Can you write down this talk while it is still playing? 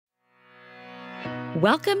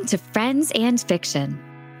Welcome to Friends and Fiction.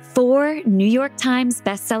 4 New York Times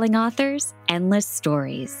bestselling authors, endless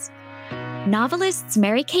stories. Novelists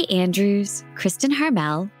Mary Kay Andrews, Kristen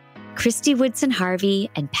Harmel, Christy Woodson Harvey,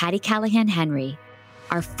 and Patty Callahan Henry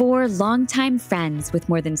are 4 longtime friends with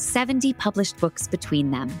more than 70 published books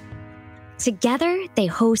between them. Together, they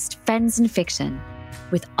host Friends and Fiction,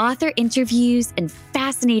 with author interviews and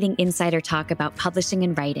fascinating insider talk about publishing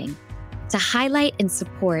and writing, to highlight and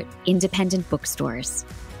support independent bookstores.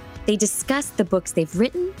 They discuss the books they've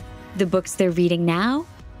written, the books they're reading now,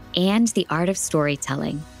 and the art of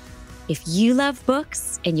storytelling. If you love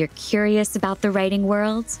books and you're curious about the writing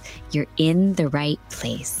world, you're in the right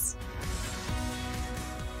place.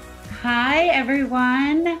 Hi,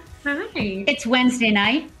 everyone. Hi. It's Wednesday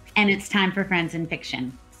night, and it's time for Friends and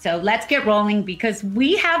Fiction. So let's get rolling because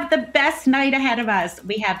we have the best night ahead of us.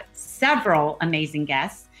 We have several amazing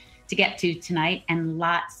guests to get to tonight and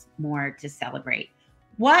lots more to celebrate.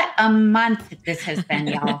 What a month this has been,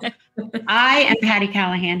 y'all. I am Patty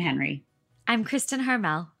Callahan Henry. I'm Kristen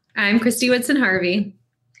Harmel. I'm Christy Woodson Harvey.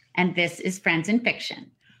 And this is Friends and Fiction.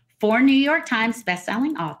 4 New York Times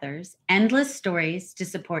bestselling authors, endless stories to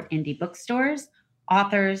support indie bookstores,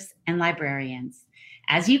 authors, and librarians.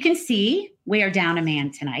 As you can see, we are down a man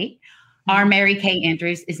tonight. Our Mary Kay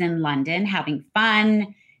Andrews is in London having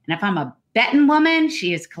fun. And if I'm a betting woman,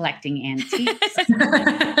 she is collecting antiques. It's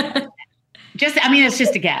just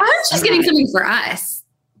a guess. I hope she's getting something for us.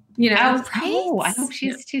 You know, I hope she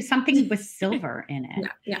is too. Something with silver in it.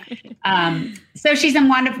 Yeah. So she's in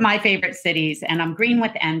one of my favorite cities, and I'm green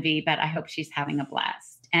with envy, but I hope she's having a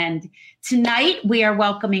blast. And tonight we are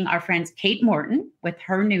welcoming our friends Kate Morton with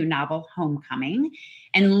her new novel, Homecoming,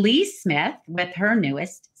 and Lee Smith with her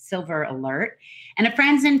newest, Silver Alert, and a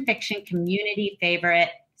Friends and Fiction community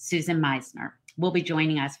favorite, Susan Meeisner, will be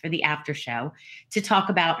joining us for the after show to talk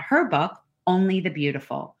about her book, Only the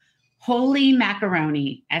Beautiful. Holy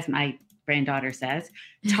macaroni, as my granddaughter says.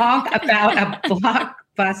 Talk about a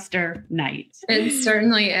blockbuster night. It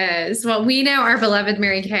certainly is. Well, we know our beloved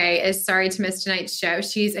Mary Kay is sorry to miss tonight's show.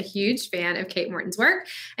 She's a huge fan of Kate Morton's work,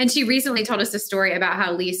 and she recently told us a story about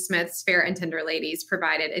how Lee Smith's Fair and Tender Ladies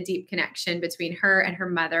provided a deep connection between her and her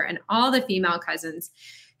mother and all the female cousins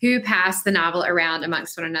who passed the novel around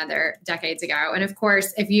amongst one another decades ago. And of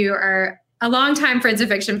course, if you are a longtime Friends of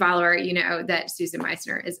Fiction follower, you know that Susan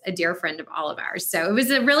Meeisner is a dear friend of all of ours. So it was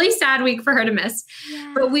a really sad week for her to miss.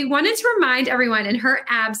 Yeah. But we wanted to remind everyone in her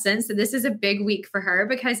absence that this is a big week for her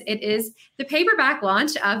because it is the paperback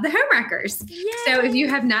launch of The Homewreckers. Yay. So if you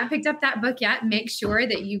have not picked up that book yet, make sure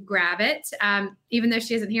that you grab it. Even though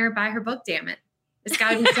she isn't here, buy her book, damn it. It's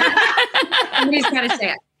got to be said. Somebody's got to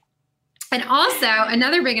say it. And also,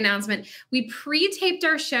 another big announcement, we pre-taped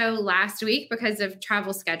our show last week because of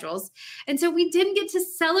travel schedules. And so we didn't get to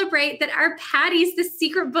celebrate that our Patty's The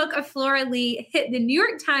Secret Book of Flora Lee hit the New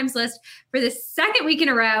York Times list for the second week in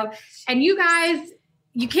a row. And you guys,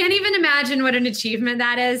 you can't even imagine what an achievement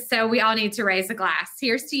that is. So we all need to raise a glass.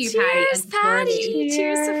 Here's to you, Cheers, Patty.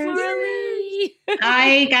 Cheers to Flora Lee.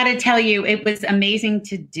 I got to tell you, it was amazing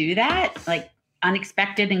to do that, like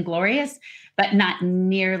unexpected and glorious, but not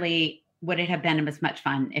nearly would it have been as much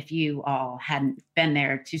fun if you all hadn't been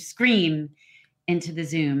there to scream into the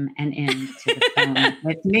Zoom and into the phone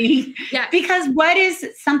with me. Yeah. Because what is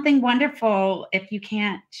something wonderful if you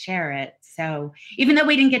can't share it? So even though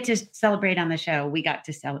we didn't get to celebrate on the show, we got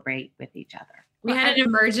to celebrate with each other. We had an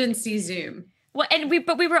emergency Zoom. Well,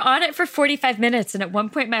 but we were on it for 45 minutes. And at one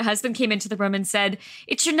point, my husband came into the room and said,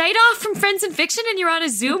 "It's your night off from Friends and Fiction and you're on a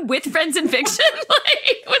Zoom with Friends and Fiction?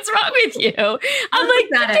 Like, what's wrong with you?" I'm like,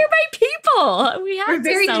 "But they're my people. We have We're to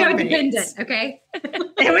very celebrate." codependent, okay?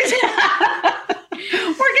 It was.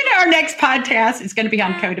 Our next podcast is going to be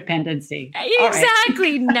on codependency.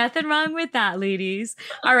 Exactly. Nothing wrong with that, ladies.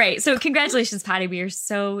 All right. So congratulations, Patty. We are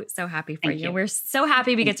so happy for you. We're so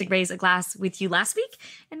happy we get to raise a glass with you last week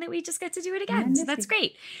and that we just get to do it again. So that's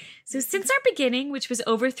great. So since our beginning, which was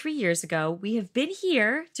over 3 years ago, we have been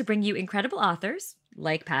here to bring you incredible authors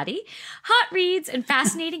like Patty, hot reads, and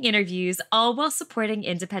fascinating interviews, all while supporting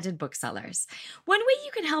independent booksellers. One way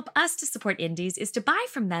you can help us to support indies is to buy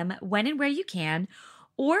from them when and where you can,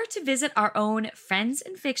 or to visit our own Friends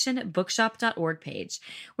and Fiction bookshop.org page,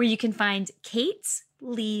 where you can find Kate's,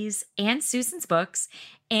 Lee's, and Susan's books,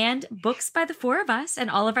 and books by the 4 of us and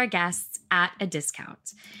all of our guests at a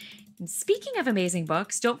discount. And speaking of amazing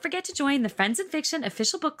books, don't forget to join the Friends and Fiction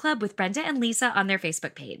official book club with Brenda and Lisa on their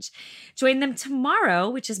Facebook page. Join them tomorrow,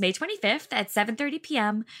 which is May 25th at 7:30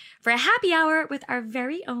 p.m. for a happy hour with our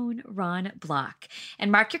very own Ron Block.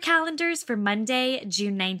 And mark your calendars for Monday,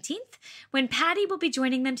 June 19th, when Patty will be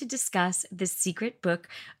joining them to discuss The Secret Book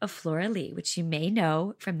of Flora Lee, which you may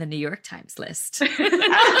know from the New York Times list.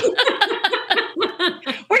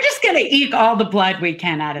 We're just going to eke all the blood we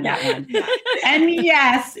can out of that one. And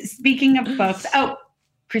yes, speaking of books,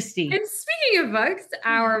 Christy. And speaking of books,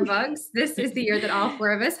 our books, this is the year that all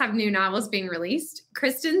four of us have new novels being released.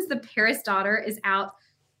 Kristen's The Paris Daughter is out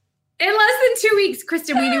in less than 2 weeks.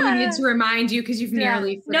 Kristen, we knew we needed to remind you because you've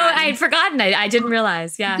nearly forgotten. No, I had forgotten. I didn't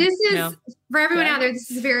realize. Yeah. This is, for everyone out there, this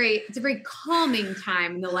is it's a very calming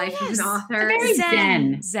time in the life of an author. Very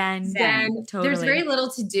zen. Totally. There's very little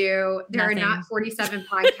to do. There are not 47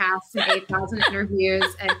 podcasts and 8,000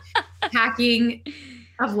 interviews and packing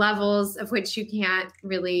of levels of which you can't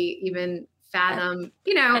really even fathom.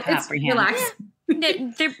 It's relaxed.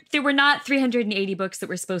 There were not 380 books that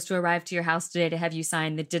were supposed to arrive to your house today to have you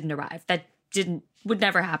sign that didn't arrive. That would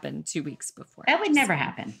never happen 2 weeks before. That would never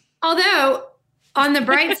happen. Although, on the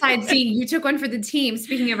bright side, see, you took one for the team,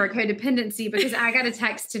 speaking of our codependency, because I got a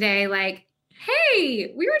text today like,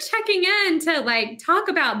 hey, we were checking in to talk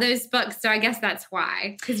about those books. So I guess that's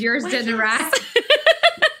why, because yours didn't arrive.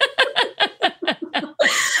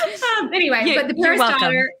 Anyway, but The Paris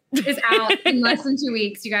Daughter is out in less than 2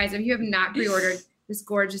 weeks. You guys, if you have not pre-ordered this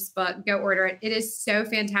gorgeous book, go order it. It is so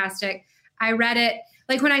fantastic. I read it.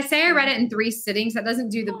 When I say I read it in 3 sittings, that doesn't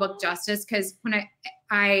do the book justice, because when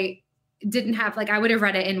I didn't have, I would have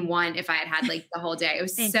read it in 1 if I had the whole day. It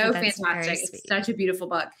was so fantastic. It's such a beautiful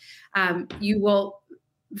book. You will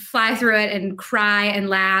fly through it and cry and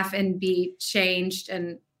laugh and be changed.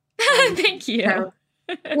 And thank you. So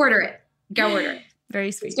order it. Go order it.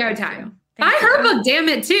 Very sweet. It's go time. Buy her book, damn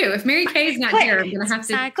it, too. If Mary Kay's not here, I'm going to have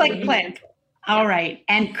to click. All right.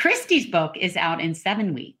 And Christy's book is out in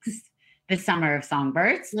 7 weeks, The Summer of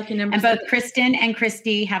Songbirds. And both Kristen and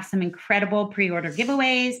Christy have some incredible pre-order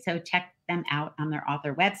giveaways. So check them out on their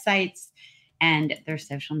author websites and their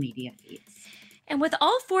social media feeds. And with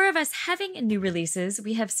all 4 of us having new releases,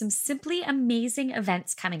 we have some simply amazing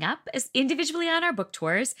events coming up, as individually on our book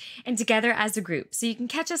tours and together as a group. So you can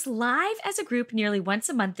catch us live as a group nearly once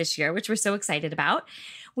a month this year, which we're so excited about.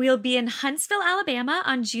 We'll be in Huntsville, Alabama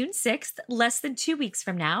on June 6th, less than 2 weeks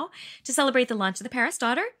from now, to celebrate the launch of The Paris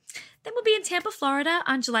Daughter. Then we'll be in Tampa, Florida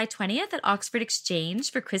on July 20th at Oxford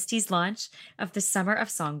Exchange for Christie's launch of The Summer of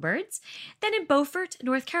Songbirds. Then in Beaufort,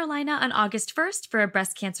 North Carolina on August 1st for a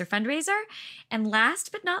breast cancer fundraiser. And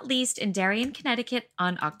last but not least, in Darien, Connecticut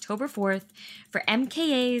on October 4th for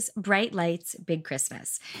MKA's Bright Lights Big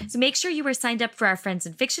Christmas. So make sure you are signed up for our Friends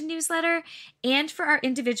and Fiction newsletter and for our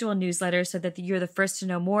individual newsletter so that you're the first to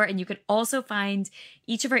know more. And you can also find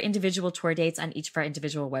each of our individual tour dates on each of our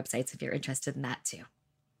individual websites if you're interested in that too.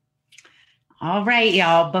 All right,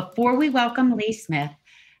 y'all. Before we welcome Lee Smith,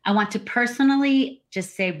 I want to personally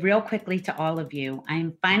just say real quickly to all of you, I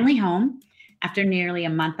am finally home after nearly a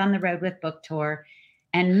month on the road with Book Tour.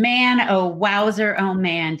 And man, oh, wowzer, oh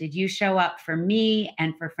man, did you show up for me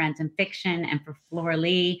and for Friends and Fiction and for Flora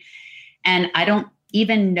Lee. And I don't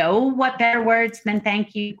even know what better words than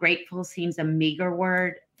thank you. Grateful seems a meager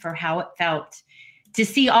word for how it felt to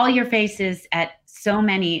see all your faces at so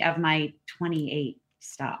many of my 28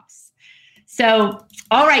 stops. So,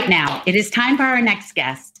 all right, now it is time for our next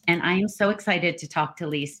guest, and I am so excited to talk to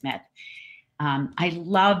Lee Smith. I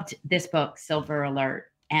loved this book, Silver Alert,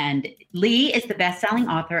 and Lee is the best-selling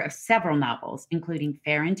author of several novels, including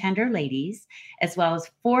Fair and Tender Ladies, as well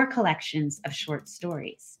as 4 collections of short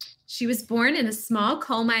stories. She was born in a small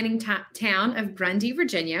coal mining town of Grundy,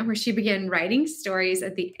 Virginia, where she began writing stories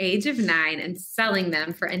at the age of 9 and selling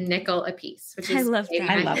them for a nickel apiece. Which is I love that.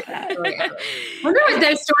 I love that. I wonder what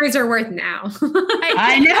those stories are worth now.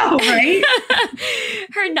 I know, right?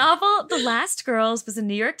 Her novel, The Last Girls, was a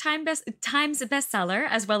New York Times bestseller,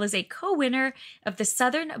 as well as a co-winner of the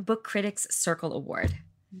Southern Book Critics Circle Award.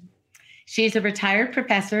 She's a retired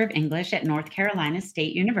professor of English at North Carolina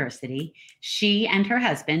State University. She and her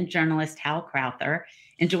husband, journalist Hal Crowther,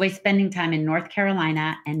 enjoy spending time in North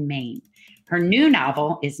Carolina and Maine. Her new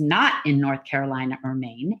novel is not in North Carolina or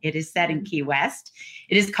Maine. It is set in Key West.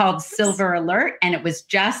 It is called Silver Alert, and it was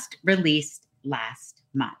just released last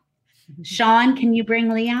month. Sean, can you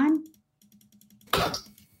bring Lee on?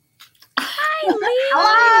 Hi, Lee.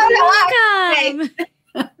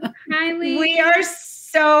 Welcome. Hi, Lee. We are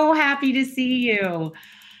so happy to see you.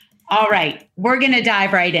 All right, we're going to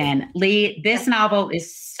dive right in. Lee, this novel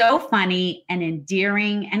is so funny and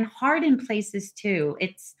endearing and hard in places too.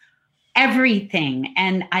 It's everything.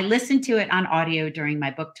 And I listened to it on audio during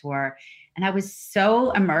my book tour. And I was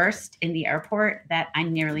so immersed in the airport that I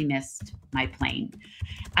nearly missed my plane.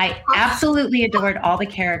 I absolutely adored all the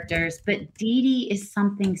characters, but Dee Dee is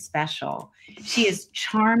something special. She is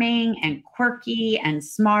charming and quirky and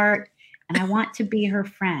smart, and I want to be her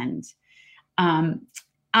friend. On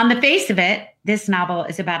the face of it, this novel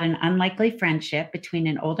is about an unlikely friendship between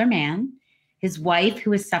an older man, his wife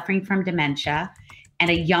who is suffering from dementia, and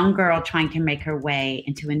a young girl trying to make her way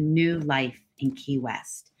into a new life in Key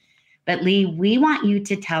West. But Lee, we want you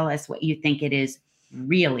to tell us what you think it is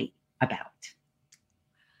really about.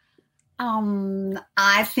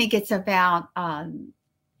 I think it's about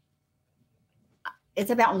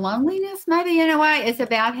loneliness, maybe in a way. It's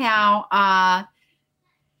about how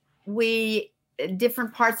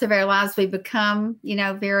different parts of our lives, we become,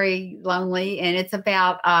 very lonely. And it's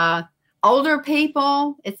about older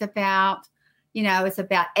people. It's about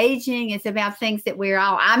aging. It's about things that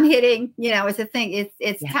I'm hitting, it's a thing.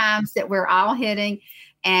 It's times that we're all hitting.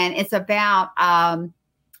 And it's about a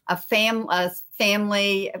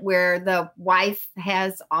family where the wife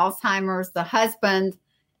has Alzheimer's, the husband,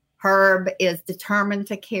 Herb, is determined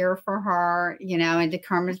to care for her, and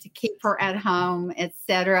determined to keep her at home,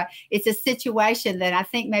 etc. It's a situation that I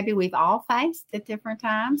think maybe we've all faced at different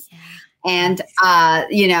times. Yeah. And,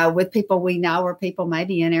 with people we know or people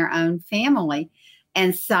maybe in our own family.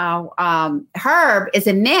 And so Herb is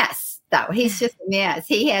a mess, though. He's just a mess.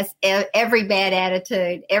 He has every bad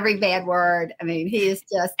attitude, every bad word. I mean, he is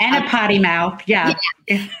just. And a potty mouth. Yeah.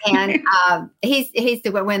 And he's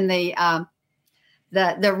when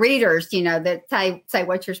the readers, that say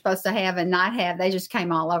what you're supposed to have and not have, they just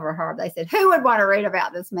came all over Herb. They said, who would want to read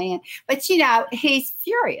about this man? But, he's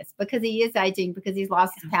furious because he is aging, because he's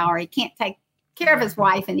lost his power. He can't take care of his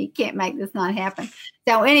wife, and he can't make this not happen.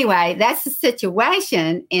 So anyway, that's the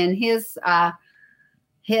situation in his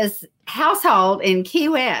household in Key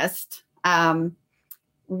West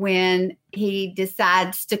when he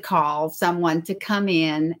decides to call someone to come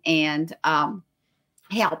in and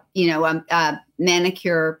help,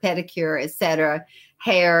 manicure, pedicure, etc.,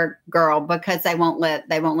 hair girl, because they won't let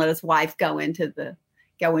his wife go into the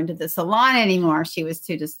salon anymore. She was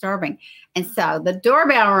too disturbing. And so the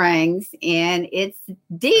doorbell rings, and it's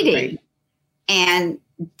Dee Dee. Right. And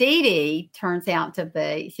Dee Dee turns out to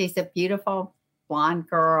be, she's a beautiful blonde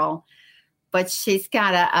girl, but she's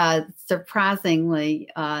got a surprisingly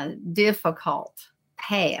difficult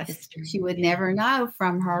past. She would never know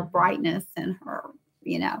from her brightness and her,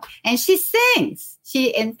 and she sings.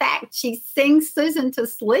 She sings Susan to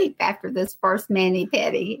sleep after this first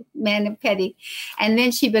mani-pedi. And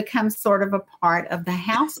then she becomes sort of a part of the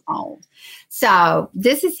household. So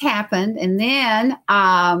this has happened. And then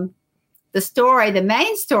the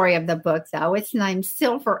main story of the book, though, it's named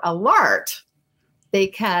Silver Alert,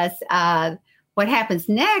 because what happens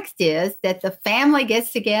next is that the family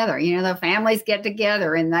gets together. The families get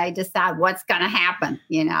together and they decide what's going to happen,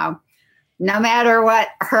 no matter what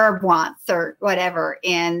Herb wants or whatever.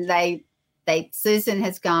 And Susan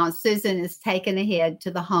has taken ahead to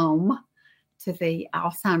the home, to the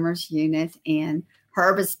Alzheimer's unit, and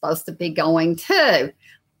Herb is supposed to be going too.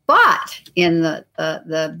 But in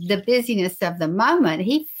the busyness of the moment,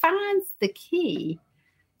 he finds the key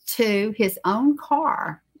to his own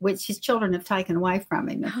car, which his children have taken away from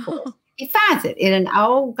him, of course. He finds it in an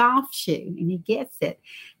old golf shoe, and he gets it.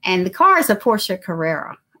 And the car is a Porsche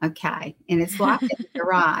Carrera. Okay. And it's locked in the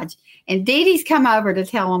garage. And Dee Dee's come over to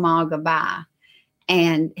tell them all goodbye.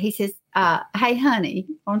 And he says, hey, honey,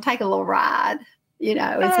 I want to take a little ride.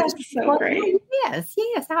 That's so great. Yes,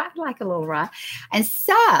 I'd like a little ride. And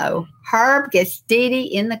so Herb gets Dee Dee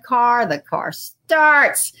in the car. The car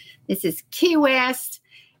starts. This is Key West.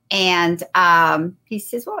 And he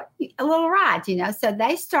says, well, a little ride, So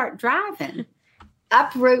they start driving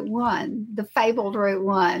up Route 1, the fabled Route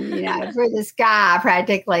 1, through the sky,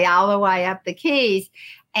 practically all the way up the Keys.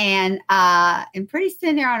 And pretty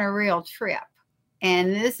soon they're on a real trip.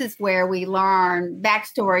 And this is where we learn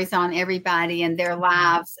backstories on everybody and their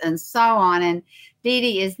lives and so on. And Dee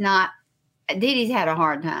Dee's had a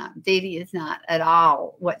hard time. Dee Dee is not at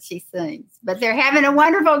all what she seems, but they're having a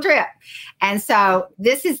wonderful trip. And so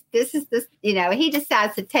this is he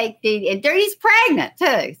decides to take Dee Dee, and he's pregnant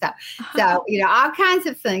too. So all kinds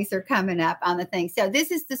of things are coming up on the thing. So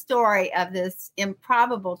this is the story of this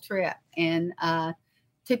improbable trip, and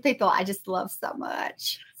two people I just love so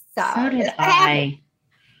much. So did I.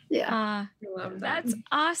 Yeah. That's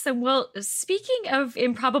awesome. Well, speaking of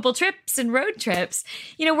improbable trips and road trips,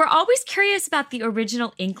 we're always curious about the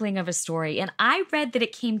original inkling of a story. And I read that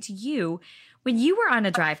it came to you when you were on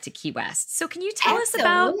a drive to Key West. So can you tell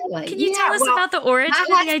Absolutely. us about the origin of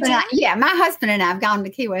the idea? My husband and I have gone to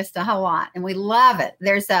Key West a whole lot, and we love it.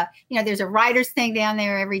 There's a writers thing down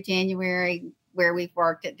there every January where we've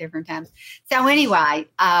worked at different times. So anyway,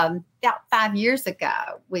 about 5 years ago,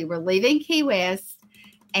 we were leaving Key West,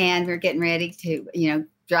 and we're getting ready to,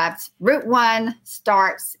 drive. Route 1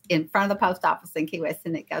 starts in front of the post office in Key West,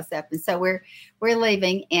 and it goes up. And so we're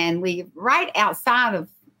leaving, and we right outside of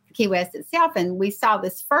Key West itself, and we saw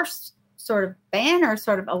this first sort of banner,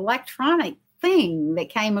 sort of electronic thing that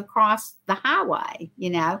came across the highway,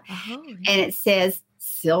 and it says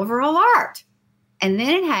Silver Alert. And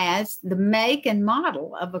then it has the make and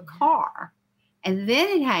model of a car. And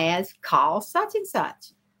then it has call such and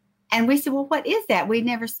such. And we said, well, what is that? We've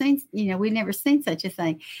never seen such a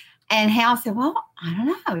thing. And Hal said, well, I don't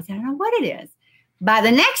know. I don't know what it is. By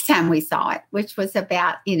the next time we saw it, which was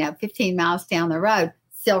about, 15 miles down the road,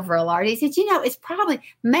 Silver Alert, he said,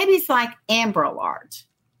 maybe it's like Amber Alert,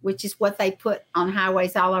 which is what they put on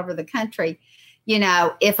highways all over the country.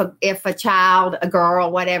 If a child, a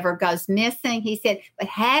girl, whatever goes missing, he said, but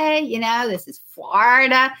hey, this is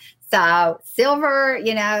Florida. So Silver,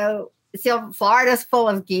 Florida's full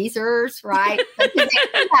of geezers, right?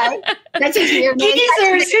 That's just your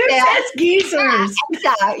geezers. Who says geezers?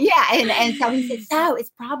 And so he said, so it's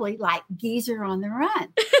probably like geezer on the run.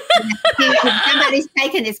 Somebody's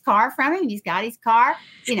taken his car from him. He's got his car.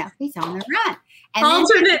 He's on the run. And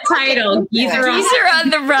alternate title, Geezer on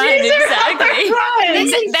the Run. Exactly.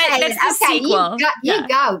 That's the sequel. You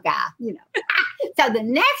go, guy. So the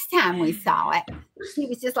next time we saw it, he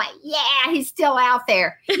was just like, yeah, he's still out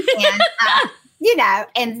there. And,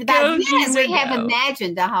 and by then we have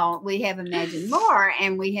imagined more,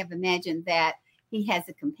 and we have imagined that he has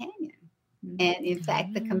a companion. And in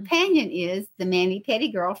fact, the companion is the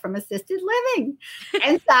Mani-Pedi girl from Assisted Living.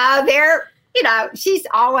 And so they're, she's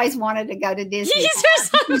always wanted to go to Disney.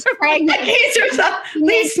 She's pregnant.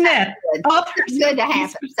 Lee Smith. It's good to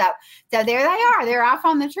happen. So there they are. They're off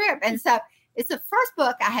on the trip. And so it's the first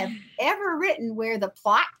book I have ever written where the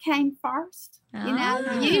plot came first.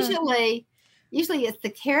 Usually it's the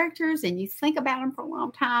characters, and you think about them for a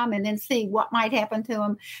long time and then see what might happen to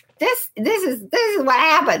them. This is what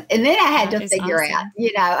happened. And then I had to figure out,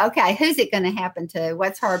 okay, who's it going to happen to?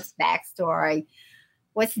 What's Herb's backstory?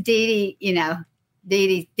 What's Dee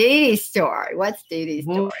Dee's story? What's Dee Dee's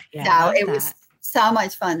story? Yeah, so it was so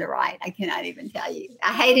much fun to write. I cannot even tell you.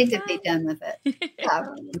 I hated to be done with it.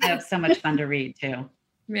 So. I have so much fun to read too.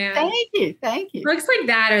 Man. Thank you. Books like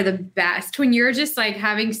that are the best when you're just like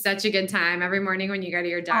having such a good time every morning when you go to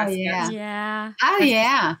your desk. Oh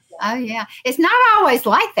yeah. It's not always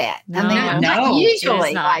like that. No, not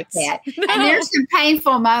usually like that. And there's some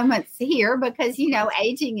painful moments here because,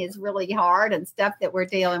 aging is really hard and stuff that we're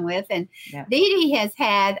dealing with. And Dee Dee has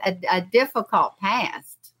had a difficult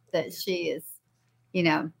past that she is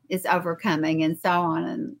overcoming and so on.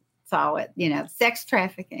 And so sex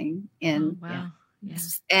trafficking and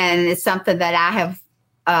Yes. And it's something that I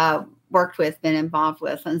have worked with, been involved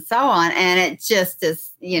with, and so on. And it just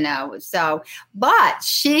is, but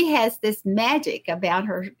she has this magic about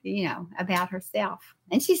her, about herself.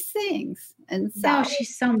 And she sings. And so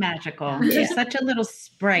she's so magical. She's such a little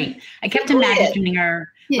sprite. I kept imagining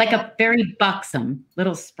her like a very buxom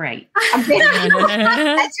little sprite.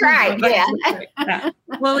 That's right. Yeah.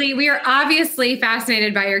 Well, Lee, we are obviously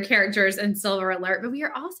fascinated by your characters in Silver Alert, but we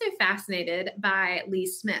are also fascinated by Lee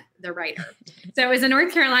Smith, the writer. So as a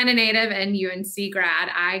North Carolina native and UNC grad,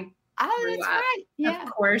 I grew up,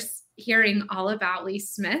 of course, hearing all about Lee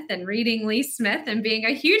Smith and reading Lee Smith and being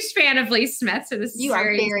a huge fan of Lee Smith. So this is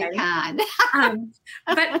very kind.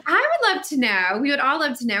 But I would love to know, we would all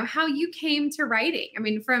love to know how you came to writing. I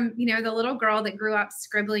mean, from, the little girl that grew up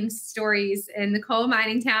scribbling stories in the coal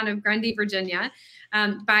mining town of Grundy, Virginia,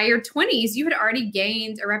 by your 20s, you had already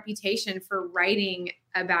gained a reputation for writing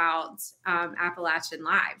about Appalachian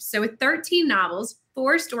lives. So with 13 novels,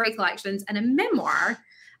 4 story collections, and a memoir,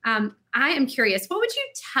 I am curious, what would you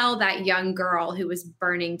tell that young girl who was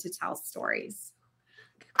burning to tell stories?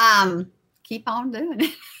 Keep on doing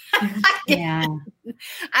it. Yeah.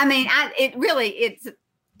 I mean, it's,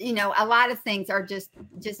 a lot of things are just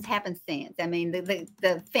happenstance. I mean,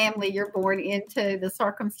 the family you're born into, the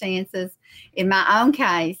circumstances. In my own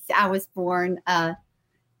case, I was born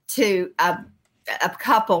to a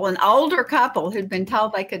couple, an older couple who'd been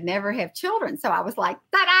told they could never have children. So I was like,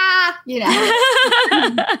 ta-da, If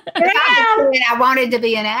I wanted to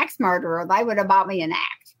be an axe murderer, they would have bought me an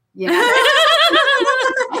axe,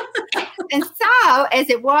 And so, as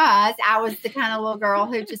it was, I was the kind of little girl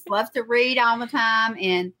who just loved to read all the time.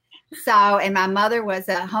 And So, and my mother was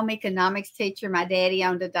a home economics teacher. My daddy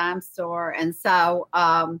owned a dime store. And so,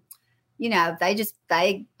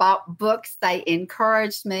 they bought books. They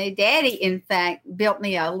encouraged me. Daddy, in fact, built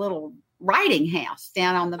me a little writing house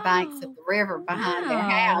down on the banks of the river behind their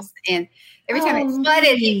house. And every time it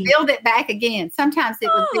flooded, he'd build it back again. Sometimes it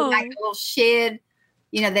would be like a little shed,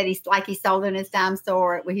 that he sold in his dime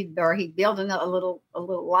store, or he'd build a little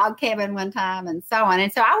log cabin one time, and so on.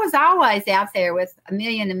 And so I was always out there with a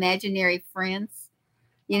million imaginary friends,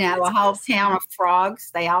 a whole town of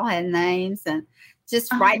frogs. They all had names, and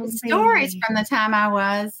just writing stories from the time I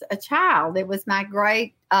was a child. It was my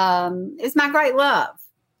great love.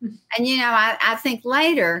 And, I think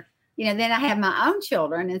later, then I had my own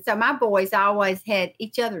children. And so my boys always had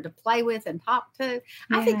each other to play with and talk to. Yeah.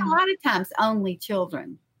 I think a lot of times only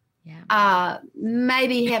children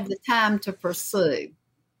maybe have the time to pursue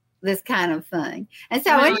this kind of thing. And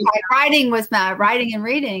so anyway, writing and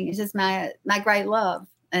reading is just my great love.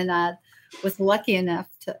 And I was lucky enough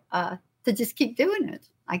to just keep doing it,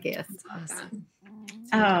 I guess. That's awesome.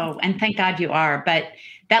 Oh, and thank God you are. But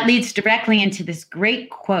that leads directly into this great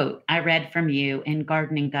quote I read from you in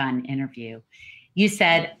Garden and Gun interview. You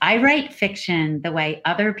said, "I write fiction the way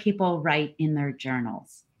other people write in their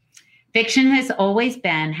journals. Fiction has always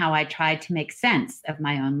been how I tried to make sense of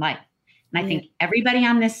my own life." And I think everybody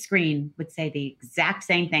on this screen would say the exact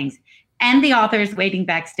same things. And the authors waiting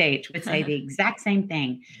backstage would say the exact same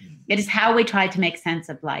thing. It is how we try to make sense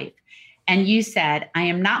of life. And you said, "I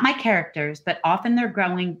am not my characters, but often they're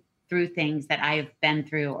growing through things that I have been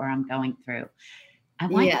through or I'm going through." I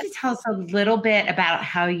want you to tell us a little bit about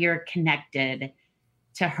how you're connected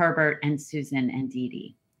to Herbert and Susan and Dee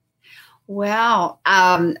Dee. Well,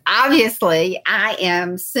 obviously, I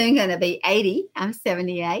am soon going to be 80. I'm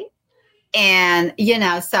 78. And,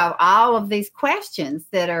 so all of these questions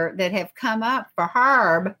that have come up for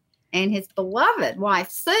Herb and his beloved wife,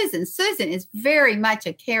 Susan. Susan is very much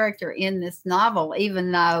a character in this novel,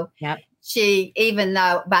 even though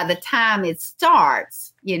by the time it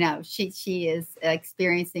starts, she is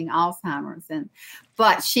experiencing Alzheimer's,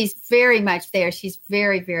 but she's very much there. She's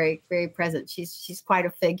very, very, very present. She's quite a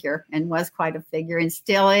figure and was quite a figure and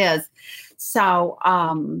still is. So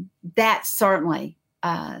that certainly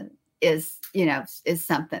is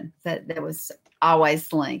something that was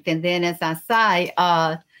always linked. And then, as I say,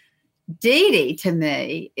 Dee Dee to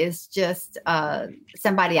me is just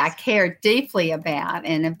somebody I care deeply about,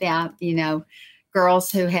 and about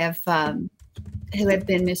girls who have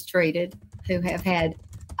been mistreated, who have had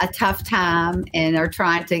a tough time and are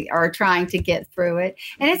trying to get through it.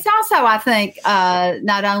 And it's also, I think,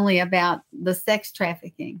 not only about the sex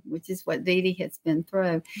trafficking, which is what Dee Dee has been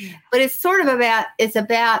through, but it's sort of about.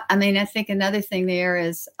 I mean, I think another thing there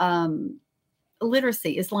is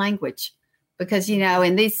literacy, is language. Because,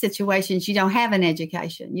 in these situations, you don't have an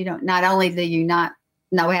education. You don't, not only do you not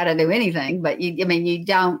know how to do anything, but you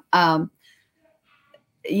don't,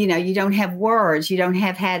 you don't have words. You don't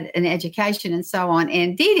have had an education and so on.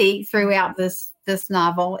 And Dee Dee, throughout this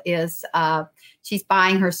novel, is she's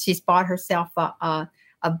bought herself a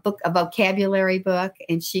vocabulary book,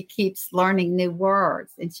 and she keeps learning new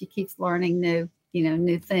words, and she keeps learning new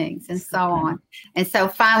things and so on. And so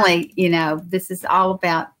finally, this is all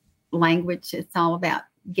about language. It's all about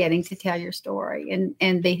getting to tell your story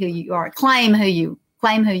and be who you are. Claim who you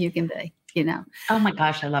can be. Oh my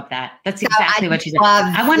gosh, I love that. That's exactly what you said.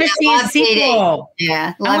 I want to see a sequel.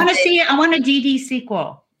 Yeah, I want a Dee Dee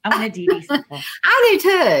sequel. I want a Dee Dee sequel. I do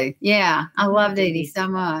too. Yeah, I love Dee Dee so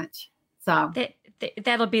much. So.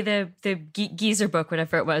 That'll be the geezer book,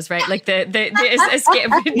 whatever it was, right? Like the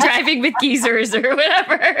escape, driving with geezers or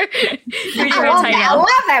whatever. I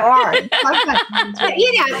love that word.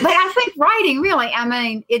 But I think writing really,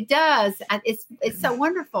 it does. It's so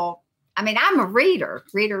wonderful. I'm a reader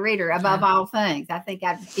above all things. I think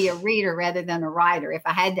I'd be a reader rather than a writer. If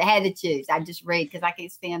I had to choose, I'd just read, because I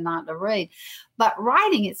can't stand not to read. But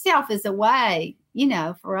writing itself is a way,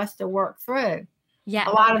 for us to work through. Yeah,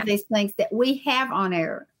 a lot of these things that we have on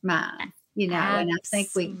our mind, and I think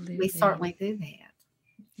we certainly do that.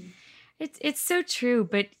 It's so true.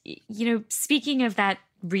 But, speaking of that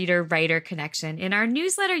reader-writer connection, in our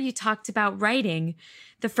newsletter, you talked about writing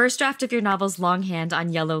the first draft of your novel's longhand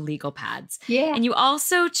on yellow legal pads. Yeah. And you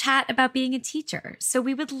also chat about being a teacher. So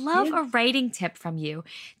we would love a writing tip from you.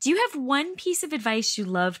 Do you have one piece of advice you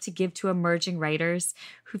love to give to emerging writers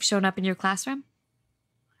who've shown up in your classroom?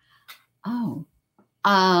 Oh.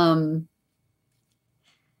 No,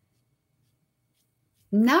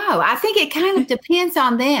 I think it kind of depends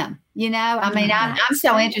on them. I'm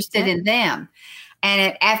so interested in them.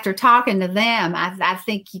 And after talking to them, I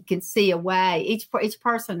think you can see a way. Each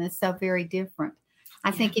person is so very different.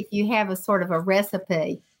 I think if you have a sort of a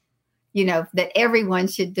recipe, that everyone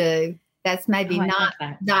should do, that's maybe not.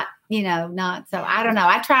 So I don't know.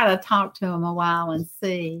 I try to talk to them a while and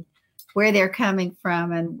see where they're coming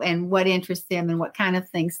from and what interests them and what kind of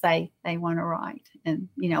things they want to write and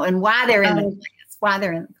why they're in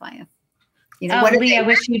the class. Lee, I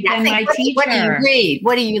wish you'd been my teacher. What do you read?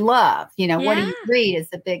 What do you love? What do you read is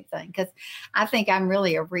the big thing. Because I think I'm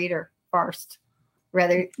really a reader first,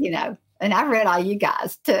 rather, and I've read all you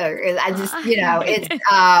guys too. I just,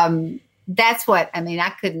 it's, that's what,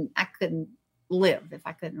 I couldn't live if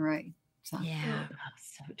I couldn't read. So. Yeah,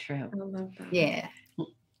 so true. I love that. Yeah.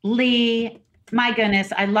 Lee, my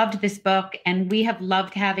goodness, I loved this book and we have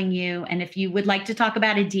loved having you. And if you would like to talk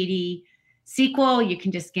about a Dee Dee sequel, you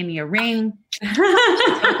can just give me a ring. Talk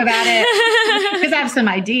about it because I have some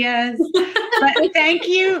ideas. But thank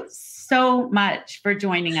you so much for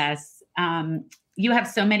joining us. You have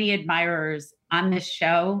so many admirers on this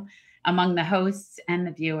show among the hosts and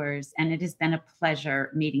the viewers, and it has been a pleasure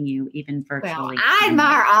meeting you even virtually. Well, I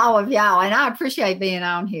admire all of y'all, and I appreciate being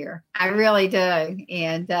on here. I really do.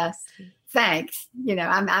 And thanks.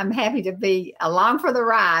 I'm happy to be along for the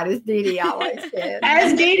ride, as Dee Dee always says.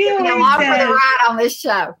 As Dee Dee always along says. for the ride on this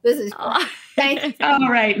show. This is great. Thank you. All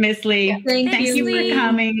right, Miss Lee. Thank you Lee. for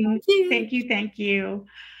coming. Thank you.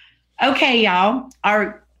 Okay, y'all.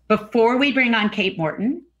 Before we bring on Kate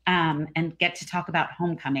Morton and get to talk about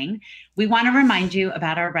homecoming, we want to remind you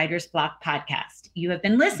about our Writer's Block podcast. You have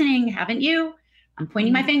been listening, haven't you? I'm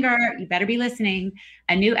pointing my finger. You better be listening.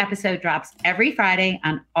 A new episode drops every Friday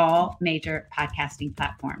on all major podcasting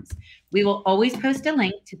platforms. We will always post a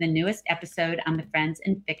link to the newest episode on the Friends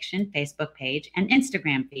in Fiction Facebook page and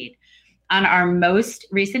Instagram feed. On our most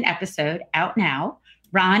recent episode, out now,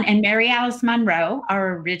 Ron and Mary Alice Monroe,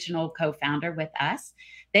 our original co-founder with us,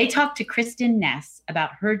 they talked to Kristen Ness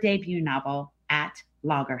about her debut novel, At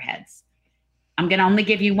Loggerheads. I'm going to only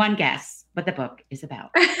give you one guess what the book is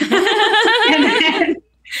about. And then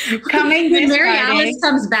coming this Mary Friday, Alice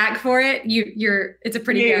comes back for it. It's a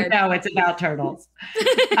pretty good. No, it's about turtles.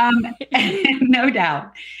 No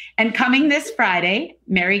doubt. And coming this Friday,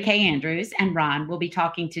 Mary Kay Andrews and Ron will be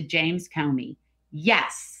talking to James Comey.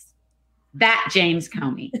 Yes, that James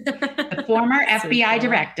Comey, the former FBI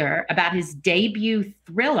director, about his debut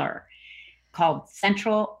thriller called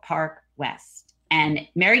Central Park West. And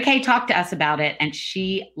Mary Kay talked to us about it, and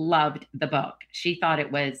she loved the book. She thought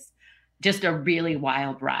it was just a really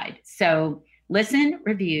wild ride. So listen,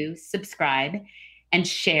 review, subscribe, and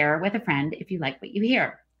share with a friend if you like what you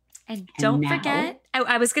hear. And don't forget,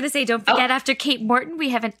 I was going to say, don't forget, after Kate Morton, we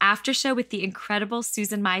have an after show with the incredible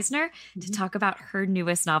Susan Meeisner to talk about her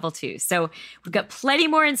newest novel too. So we've got plenty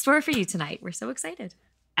more in store for you tonight. We're so excited.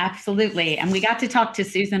 Absolutely. And we got to talk to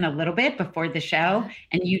Susan a little bit before the show,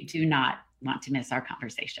 and you do not want to miss our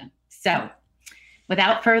conversation. So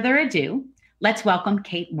without further ado, let's welcome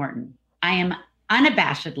Kate Morton. I am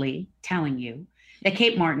unabashedly telling you that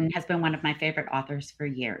Kate Morton has been one of my favorite authors for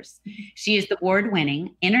years. She is the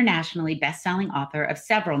award-winning, internationally best-selling author of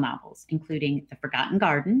several novels, including The Forgotten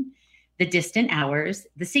Garden, The Distant Hours,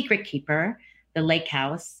 The Secret Keeper, The Lake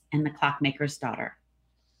House, and The Clockmaker's Daughter.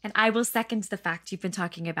 And I will second the fact you've been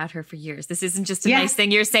talking about her for years. This isn't just a nice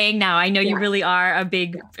thing you're saying now. I know you really are a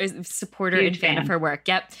big supporter and fan of her work.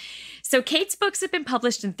 Yep. So Kate's books have been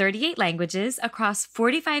published in 38 languages across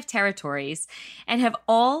 45 territories and have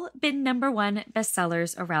all been #1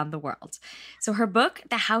 bestsellers around the world. So her book,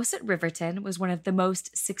 The House at Riverton, was one of the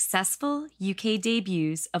most successful UK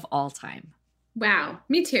debuts of all time. Wow,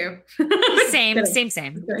 me too. Same.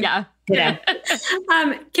 Yeah.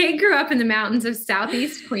 Kate grew up in the mountains of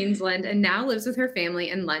Southeast Queensland and now lives with her family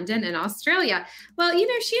in London and Australia. Well,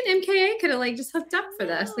 she and MKA could have just hooked up for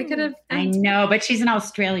this. They could have. I know, but she's in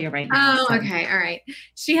Australia right now. Oh, so. Okay. All right.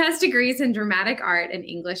 She has degrees in dramatic art and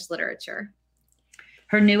English literature.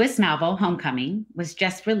 Her newest novel, Homecoming, was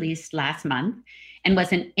just released last month and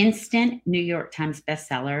was an instant New York Times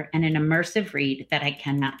bestseller and an immersive read that I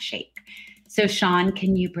cannot shake. So, Sean,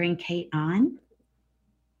 can you bring Kate on?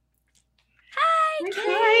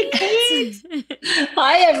 Hi, Kate.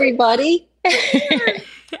 Hi, everybody.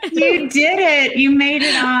 You did it. You made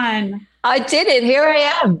it on. I did it. Here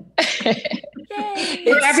I am.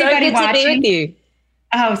 It's so good to be with you.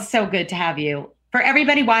 Oh, so good to have you. For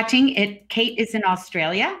everybody watching, Kate is in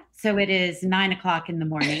Australia, so it is 9:00 in the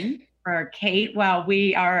morning for Kate while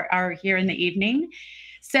we are here in the evening.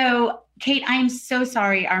 So, Kate, I am so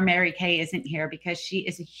sorry our Mary Kay isn't here because she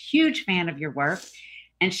is a huge fan of your work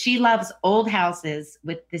and she loves old houses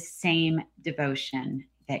with the same devotion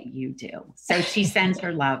that you do. So she sends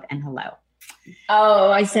her love and hello.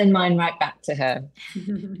 Oh, I send mine right back to her.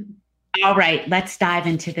 All right, let's dive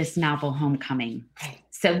into this novel, Homecoming.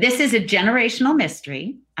 So this is a generational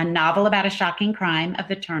mystery, a novel about a shocking crime of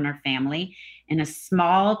the Turner family in a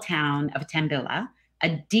small town of Tambilla, a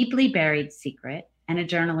deeply buried secret, and a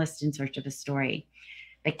journalist in search of a story.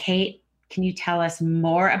 But Kate, can you tell us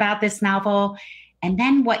more about this novel and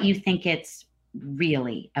then what you think it's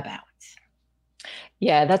really about?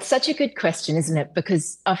 Yeah, that's such a good question, isn't it?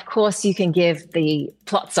 Because, of course, you can give the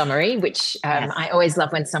plot summary, which Yes. I always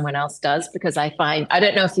love when someone else does, because I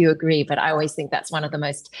don't know if you agree, but I always think that's one of the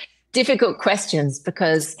most difficult questions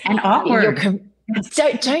because And awkward.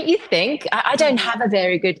 Don't you think? I don't have a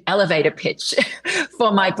very good elevator pitch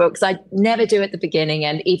for my books. I never do at the beginning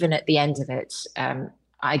and even at the end of it.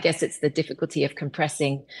 I guess it's the difficulty of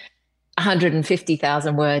compressing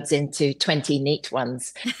 150,000 words into 20 neat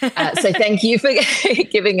ones. So thank you for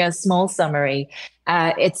giving a small summary.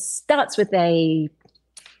 It starts with there's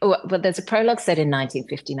a prologue set in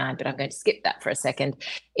 1959, but I'm going to skip that for a second.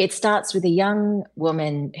 It starts with a young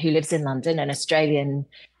woman who lives in London, an Australian.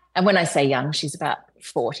 And when I say young, she's about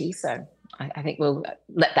 40. So I think we'll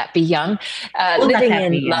let that be young. Living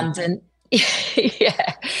in London.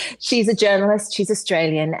 Yeah, she's a journalist, she's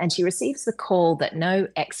Australian, and she receives the call that no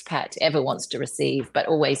expat ever wants to receive, but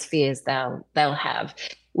always fears they'll have,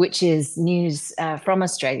 which is news from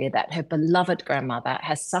Australia that her beloved grandmother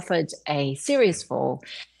has suffered a serious fall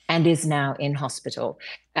and is now in hospital.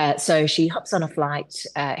 So she hops on a flight,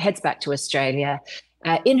 heads back to Australia.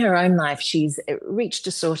 In her own life, she's reached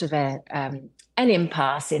a sort of an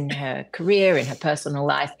impasse in her career, in her personal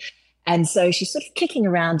life. And so she's sort of kicking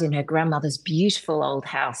around in her grandmother's beautiful old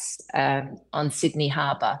house on Sydney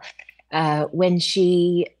Harbour when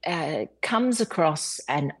she comes across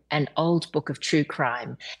an old book of true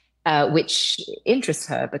crime, which interests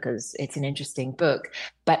her because it's an interesting book.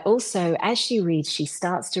 But also, as she reads, she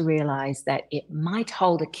starts to realise that it might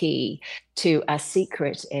hold a key to a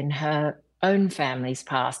secret in her own family's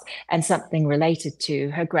past and something related to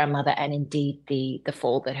her grandmother and indeed the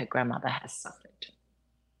fall that her grandmother has suffered.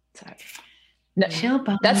 So, no, chill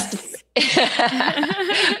bumps. That's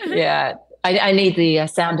yeah. I need the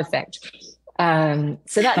sound effect.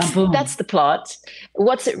 So that's the plot.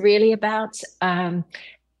 What's it really about?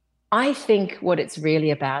 I think what it's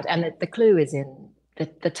really about, and the clue is in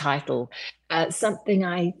the title. Something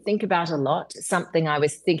I think about a lot. Something I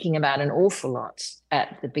was thinking about an awful lot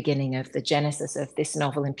at the beginning of the genesis of this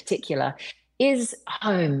novel in particular. Is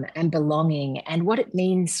home and belonging and what it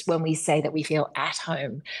means when we say that we feel at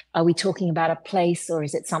home. Are we talking about a place or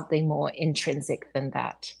is it something more intrinsic than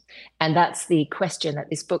that? And that's the question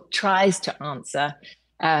that this book tries to answer.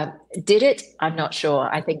 Did it? I'm not sure.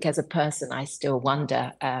 I think as a person, I still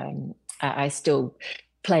wonder. I still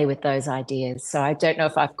play with those ideas. So I don't know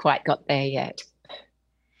if I've quite got there yet.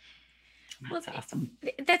 That's awesome.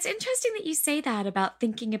 That's interesting that you say that about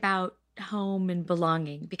thinking about home and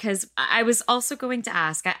belonging, because I was also going to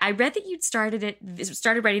ask, I read that you'd started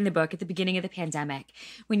writing the book at the beginning of the pandemic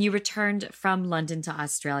when you returned from London to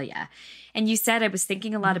Australia. And you said, I was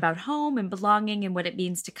thinking a lot about home and belonging and what it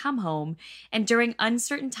means to come home. And during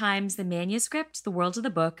uncertain times, the manuscript, the world of the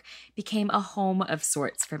book, became a home of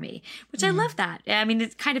sorts for me, which I love that. I mean,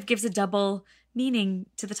 it kind of gives a double meaning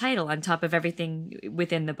to the title on top of everything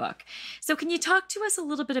within the book. So can you talk to us a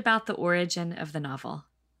little bit about the origin of the novel?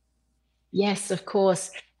 Yes, of course.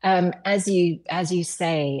 As you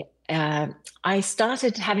say, I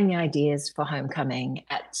started having the ideas for Homecoming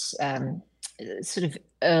at sort of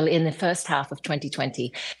early in the first half of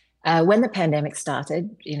 2020, when the pandemic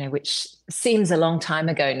started. Which seems a long time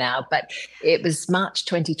ago now, but it was March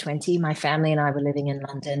 2020. My family and I were living in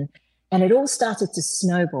London, and it all started to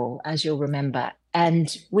snowball, as you'll remember.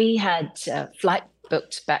 And we had a flight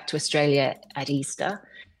booked back to Australia at Easter.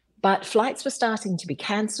 But flights were starting to be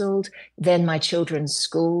cancelled. Then my children's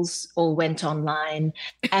schools all went online.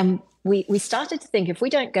 And we started to think, if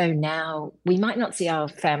we don't go now, we might not see our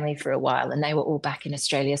family for a while. And they were all back in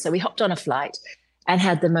Australia. So we hopped on a flight and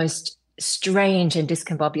had the most strange and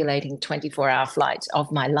discombobulating 24-hour flight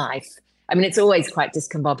of my life. I mean, it's always quite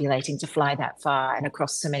discombobulating to fly that far and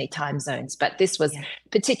across so many time zones. But this was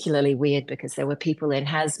particularly weird because there were people in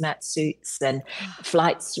hazmat suits and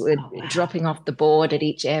flights were dropping off the board at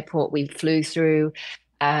each airport we flew through.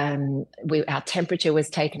 Our temperature was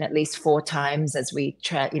taken at least 4 times as we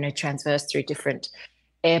transversed through different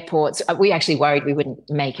airports. We actually worried we wouldn't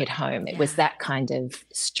make it home. It was that kind of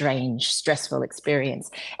strange, stressful experience.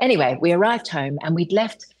 Anyway, we arrived home and we'd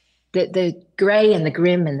left the grey and the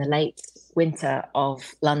grim and the late winter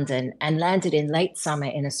of London and landed in late summer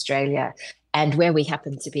in Australia. And where we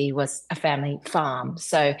happened to be was a family farm.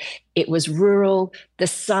 So it was rural. The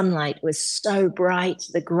sunlight was so bright.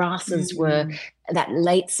 The grasses were that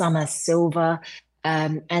late summer silver.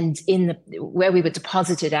 And where we were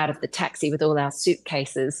deposited out of the taxi with all our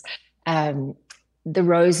suitcases, the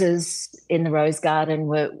roses in the rose garden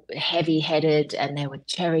were heavy-headed, and there were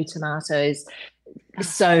cherry tomatoes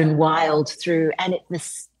sown wild through. And the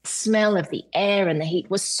smell of the air and the heat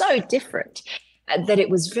was so different that it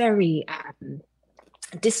was very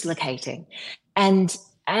dislocating. And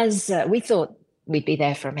as we thought we'd be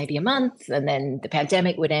there for maybe a month, and then the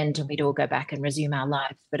pandemic would end and we'd all go back and resume our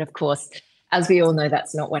lives. But of course, as we all know,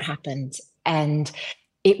 that's not what happened. And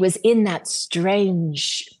it was in that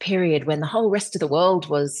strange period when the whole rest of the world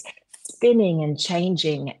was spinning and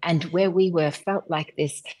changing, and where we were felt like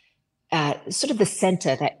this sort of the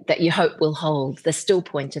center that you hope will hold, the still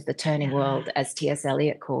point of the turning world, as T.S.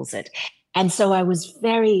 Eliot calls it. And so I was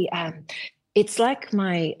very, it's like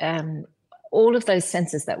my, all of those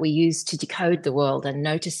senses that we use to decode the world and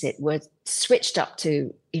notice it were switched up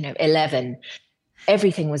to, 11.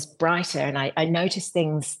 Everything was brighter, and I noticed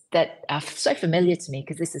things that are so familiar to me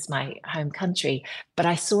because this is my home country, but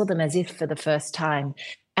I saw them as if for the first time.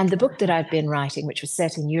 And the book that I've been writing, which was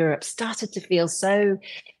set in Europe, started to feel so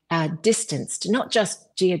distanced, not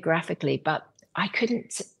just geographically, but I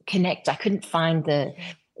couldn't connect. I couldn't find the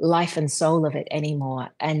life and soul of it anymore.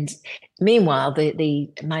 And meanwhile,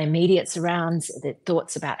 my immediate surrounds, the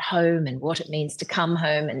thoughts about home and what it means to come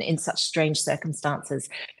home and in such strange circumstances,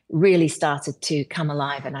 really started to come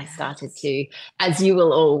alive. And I started to, as you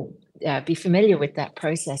will all be familiar with that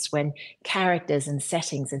process, when characters and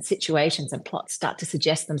settings and situations and plots start to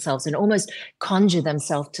suggest themselves and almost conjure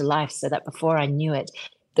themselves to life, so that before I knew it,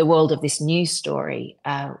 the world of this new story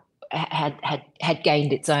had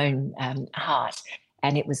gained its own heart.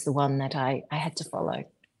 And it was the one that I had to follow.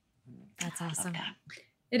 That's awesome.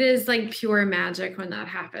 It is like pure magic when that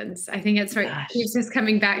happens. I think it's right. It's just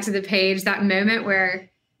coming back to the page, that moment where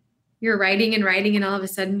you're writing and writing, and all of a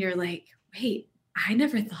sudden you're like, wait, I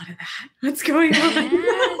never thought of that. What's going on?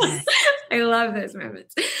 Yes. I love those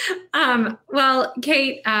moments. Well,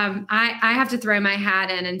 Kate, I have to throw my hat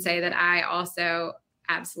in and say that I also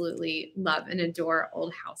absolutely love and adore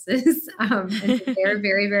old houses. And they're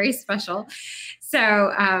very, very special.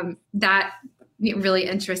 So that really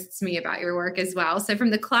interests me about your work as well. So from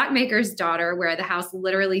The Clockmaker's Daughter, where the house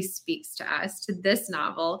literally speaks to us, to this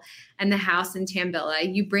novel and The House in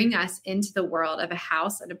Tambilla, you bring us into the world of a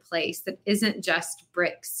house and a place that isn't just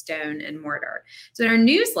brick, stone, and mortar. So in our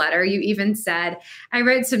newsletter, you even said, I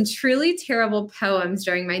wrote some truly terrible poems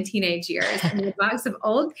during my teenage years. In a box of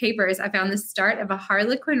old papers, I found the start of a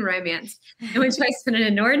Harlequin romance in which I spent an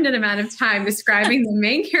inordinate amount of time describing the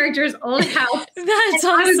main character's old house. That's awesome.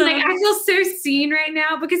 I was like, I feel so seen right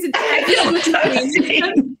now, because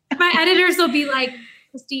my editors will be like,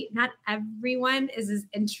 Christy, not everyone is as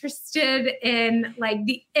interested in like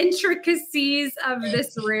the intricacies of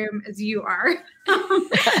this room as you are.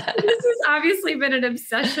 This has obviously been an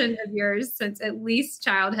obsession of yours since at least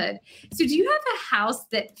childhood. So do you have a house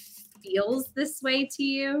that feels this way to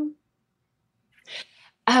you?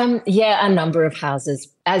 Yeah, a number of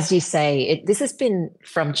houses. As you say, this has been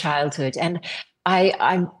from childhood, and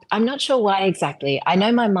I'm not sure why exactly. I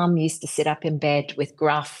know my mum used to sit up in bed with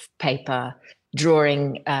graph paper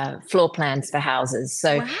drawing floor plans for houses.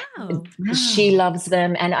 So she loves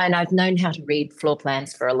them. And I've known how to read floor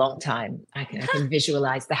plans for a long time. I can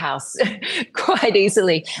visualize the house quite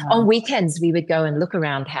easily. On weekends, we would go and look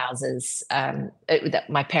around houses that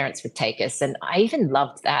my parents would take us. And I even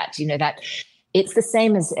loved that, that it's the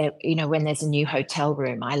same as, when there's a new hotel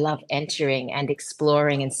room. I love entering and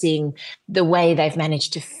exploring and seeing the way they've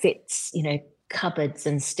managed to fit, cupboards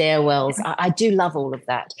and stairwells. I do love all of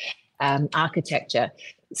that architecture.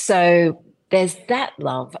 So there's that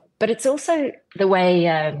love, but it's also the way,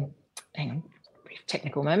 hang on, brief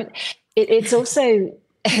technical moment. It's also,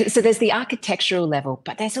 so there's the architectural level,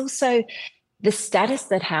 but there's also the status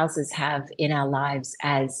that houses have in our lives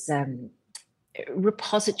as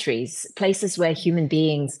repositories, places where human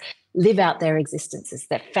beings live out their existences,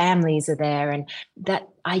 that families are there. And that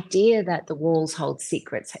idea that the walls hold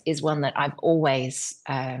secrets is one that I've always,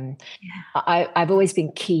 I've always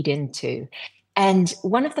been keyed into. And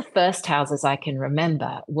one of the first houses I can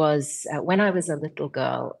remember was when I was a little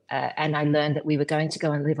girl, and I learned that we were going to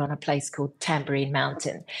go and live on a place called Tambourine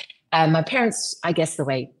Mountain. My parents, I guess the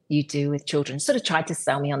way you do with children, sort of tried to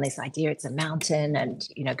sell me on this idea it's a mountain, and,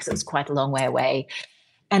 because it was quite a long way away.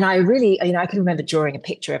 And I really, I can remember drawing a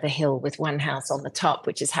picture of a hill with one house on the top,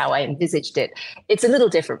 which is how I envisaged it. It's a little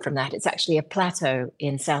different from that. It's actually a plateau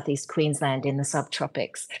in southeast Queensland in the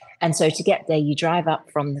subtropics. And so to get there, you drive up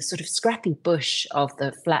from the sort of scrappy bush of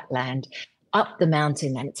the flatland up the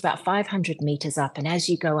mountain, and it's about 500 meters up. And as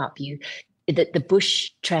you go up, the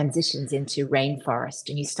bush transitions into rainforest,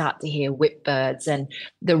 and you start to hear whipbirds and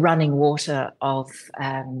the running water of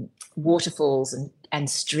waterfalls and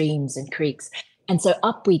streams and creeks. And so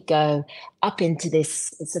up we go, up into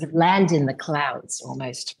this sort of land in the clouds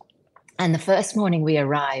almost. And the first morning we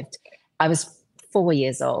arrived, I was 4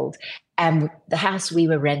 years old. And the house we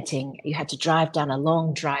were renting, you had to drive down a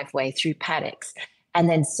long driveway through paddocks. And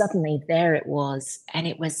then suddenly there it was. And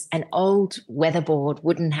it was an old weatherboard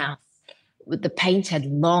wooden house. The paint had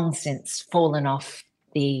long since fallen off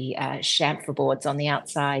the chamfer boards on the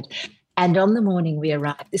outside. And on the morning we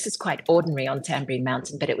arrived, this is quite ordinary on Tamborine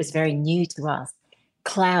Mountain, but it was very new to us.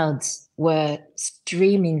 Clouds were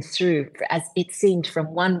streaming through, as it seemed, from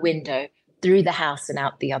one window through the house and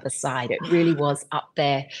out the other side. It really was up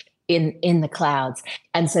there in the clouds.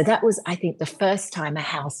 And so that was, I think, the first time a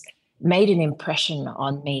house made an impression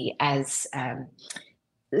on me as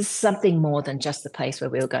something more than just the place where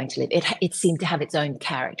we were going to live. It seemed to have its own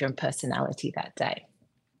character and personality that day.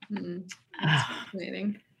 That's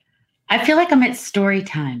fascinating. I feel like I'm at story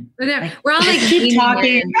time. Like, we're all like keep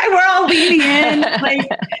talking. We're all leaning in. Like,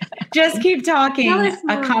 just keep talking.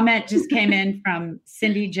 A comment just came in from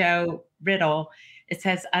Cindy Jo Riddle. It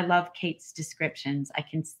says, "I love Kate's descriptions. I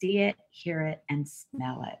can see it, hear it, and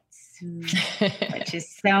smell it," which is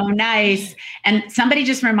so nice. And somebody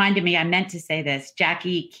just reminded me, I meant to say this.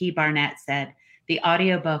 Jackie Key Barnett said, "The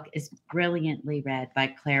audiobook is brilliantly read by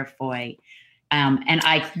Claire Foy." And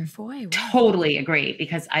I totally agree,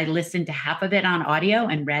 because I listened to half of it on audio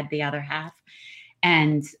and read the other half.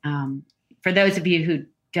 And for those of you who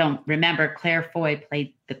don't remember, Claire Foy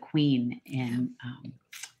played the Queen in,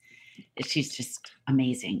 she's just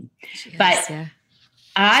amazing. But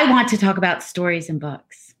I want to talk about stories and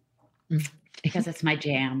books because it's my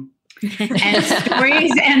jam. And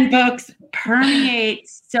stories and books permeate,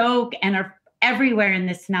 soak, and are everywhere in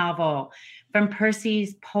this novel. From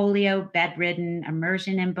Percy's polio bedridden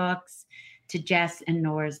immersion in books, to Jess and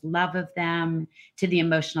Nora's love of them, to the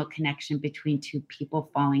emotional connection between two people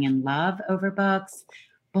falling in love over books.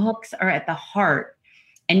 Books are at the heart.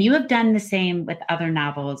 And you have done the same with other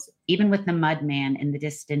novels, even with The Mudman in the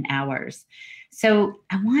Distant Hours. So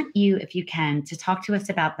I want you, if you can, to talk to us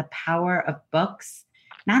about the power of books,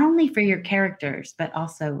 not only for your characters, but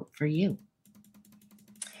also for you.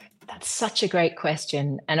 That's such a great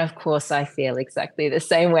question. And of course, I feel exactly the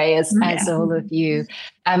same way as all of you.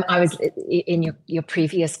 I was in your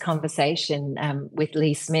previous conversation with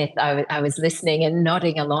Lee Smith, I was listening and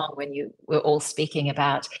nodding along when you were all speaking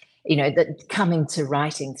about, that coming to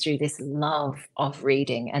writing through this love of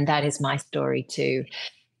reading. And that is my story too.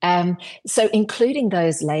 So including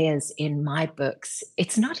those layers in my books,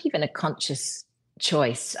 it's not even a conscious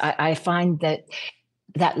choice. I find that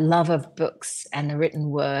love of books and the written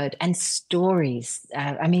word and stories.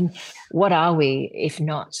 I mean, what are we if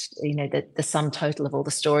not, the sum total of all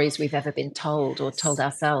the stories we've ever been told or told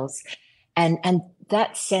ourselves? And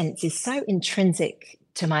that sense is so intrinsic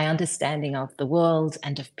to my understanding of the world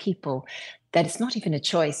and of people that it's not even a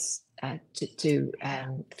choice to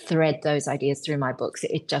thread those ideas through my books.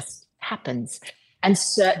 It just happens. And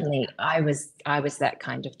certainly I was that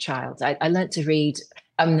kind of child. I learned to read.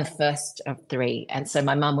 I'm the first of three. And so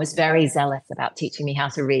my mum was very zealous about teaching me how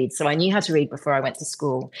to read. So I knew how to read before I went to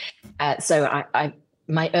school. So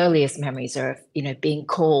my earliest memories are of, being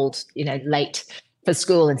called, late for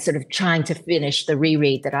school and sort of trying to finish the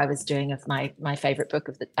reread that I was doing of my favorite book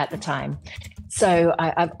at the time. So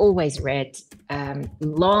I've always read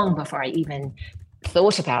long before I even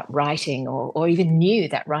thought about writing or even knew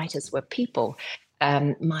that writers were people.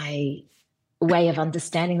 My way of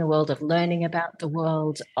understanding the world, of learning about the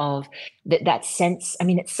world, of that sense. I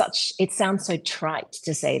mean, it sounds so trite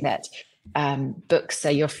to say that books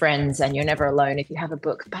are your friends and you're never alone if you have a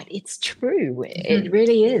book, but it's true. Mm-hmm. It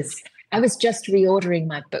really is. I was just reordering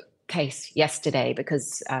my bookcase yesterday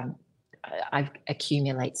because I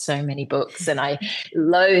accumulate so many books and I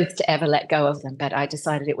loathe to ever let go of them, but I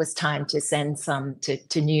decided it was time to send some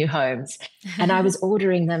to new homes. And I was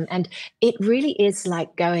ordering them, and it really is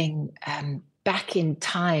like going back in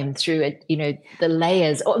time through the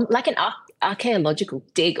layers, or like an archaeological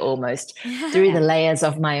dig almost, through the layers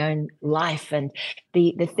of my own life and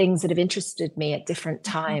the things that have interested me at different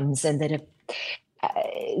times, and that have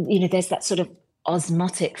there's that sort of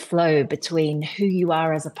osmotic flow between who you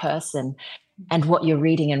are as a person and what you're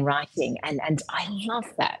reading and writing. And I love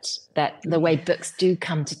that the way books do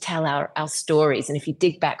come to tell our stories. And if you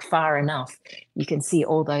dig back far enough, you can see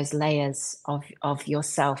all those layers of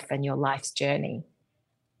yourself and your life's journey.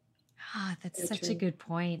 Ah, that's such a good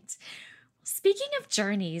point. Speaking of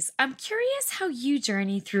journeys, I'm curious how you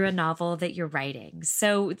journey through a novel that you're writing.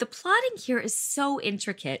 So the plotting here is so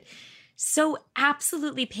intricate, so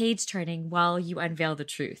absolutely page-turning while you unveil the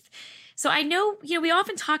truth. So I know, we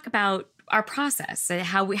often talk about our process and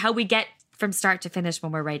how we get from start to finish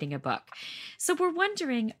when we're writing a book. So we're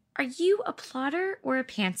wondering, are you a plotter or a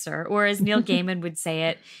pantser? Or as Neil Gaiman would say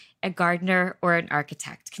it, a gardener or an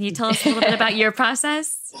architect? Can you tell us a little bit about your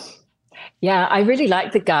process? Yeah, I really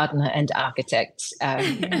like the gardener and architect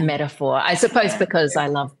metaphor, I suppose, because I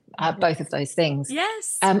love both of those things.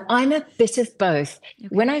 Yes. I'm a bit of both. Okay.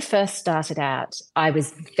 When I first started out, I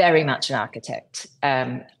was very much an architect.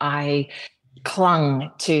 I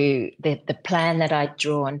clung to the plan that I'd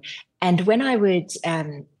drawn. And when I would,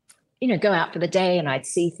 go out for the day and I'd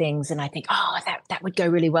see things and I think, oh, that would go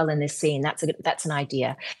really well in this scene. That's an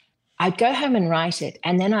idea. I'd go home and write it,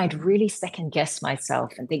 and then I'd really second guess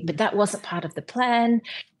myself and think, but that wasn't part of the plan.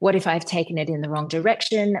 What if I've taken it in the wrong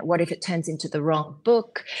direction? What if it turns into the wrong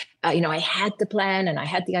book? I had the plan and I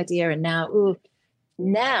had the idea, and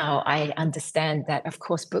now I understand that, of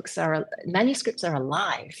course, manuscripts are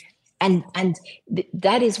alive. And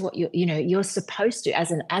that is what you're supposed to,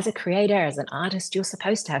 as a creator, as an artist, you're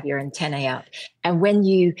supposed to have your antennae up. And when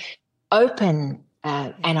you open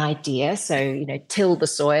an idea, so till the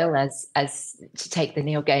soil, as to take the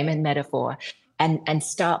Neil Gaiman metaphor, and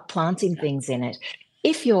start planting things in it.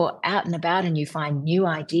 If you're out and about and you find new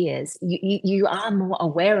ideas, you are more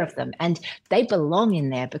aware of them, and they belong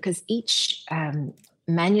in there because each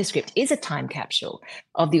manuscript is a time capsule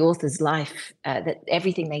of the author's life, that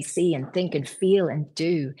everything they see and think and feel and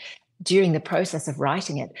do during the process of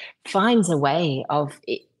writing it finds a way of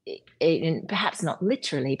it, perhaps not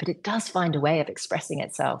literally, but it does find a way of expressing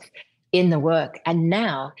itself in the work. And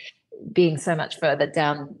now, being so much further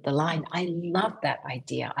down the line, I love that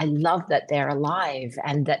idea. I love that they're alive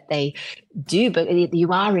and that they do, but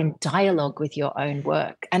you are in dialogue with your own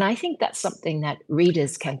work. And I think that's something that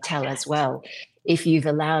readers can tell as well, if you've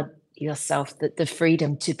allowed yourself the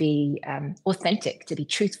freedom to be authentic, to be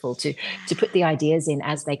truthful, to put the ideas in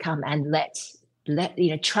as they come, and let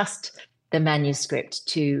trust the manuscript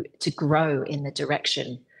to grow in the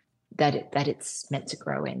direction that it's meant to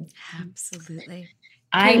grow in. Absolutely.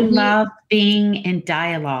 I love being in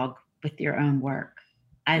dialogue with your own work.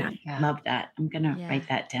 I Yeah. love that. I'm going to write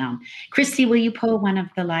that down. Christy, will you pull one of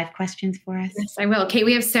the live questions for us? Yes, I will. Kate,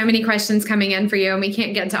 we have so many questions coming in for you, and we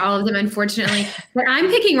can't get to all of them, unfortunately. But I'm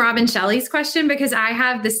picking Robin Shelley's question because I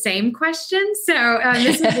have the same question. So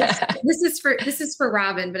this is for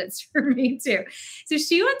Robin, but it's for me too. So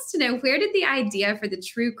she wants to know, where did the idea for the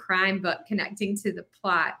true crime book connecting to the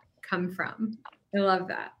plot come from? I love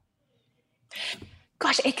that.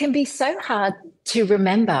 Gosh, it can be so hard to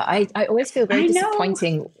remember. I always feel very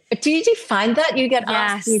disappointing. Do you find that you get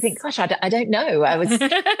asked and you think, gosh, I don't know.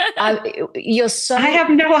 You're so. I have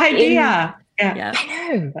no idea. I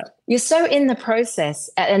know. You're so in the process,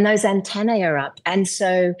 and those antennae are up. And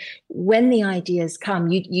so when the ideas come,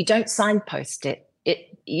 you don't signpost it.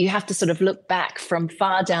 You have to sort of look back from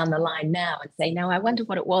far down the line now and say, no, I wonder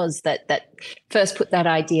what it was that first put that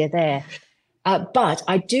idea there. But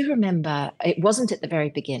I do remember it wasn't at the very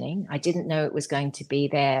beginning. I didn't know it was going to be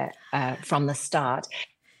there from the start.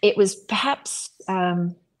 It was perhaps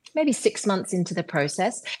maybe 6 months into the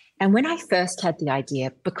process. And when I first had the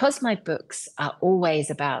idea, because my books are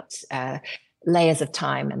always about layers of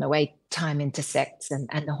time and the way time intersects and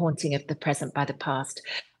the haunting of the present by the past,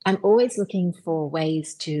 I'm always looking for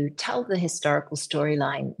ways to tell the historical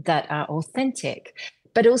storyline that are authentic,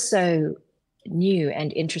 but also new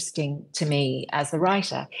and interesting to me as the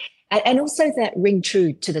writer, and also that ring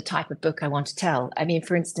true to the type of book I want to tell. I mean,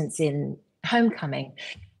 for instance, in Homecoming,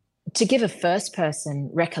 to give a first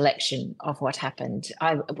person recollection of what happened,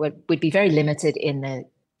 I would be very limited in the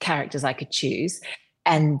characters I could choose.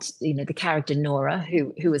 And, the character Nora,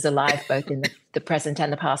 who was alive both in the present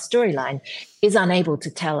and the past storyline, is unable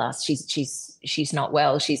to tell us. She's not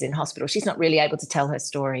well. She's in hospital. She's not really able to tell her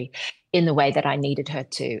story in the way that I needed her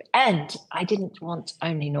to. And I didn't want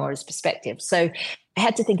only Nora's perspective. So I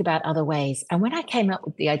had to think about other ways. And when I came up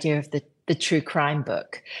with the idea of the true crime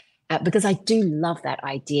book, because I do love that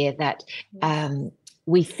idea that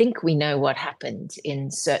we think we know what happened in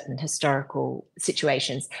certain historical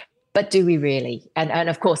situations, but do we really? And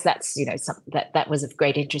of course, that's, something that was of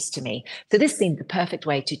great interest to me. So this seemed the perfect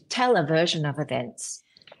way to tell a version of events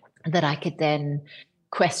that I could then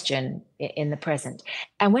question in the present.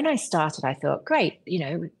 And when I started, I thought, great,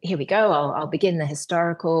 here we go. I'll begin the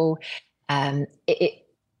historical. I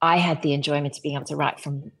had the enjoyment of being able to write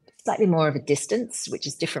from slightly more of a distance, which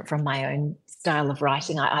is different from my own style of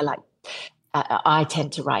writing. I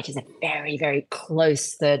tend to write as a very, very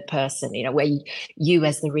close third person, where you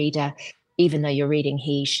as the reader, even though you're reading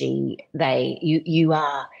he, she, they, you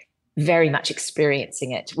are very much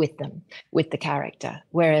experiencing it with them, with the character.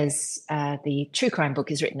 Whereas the true crime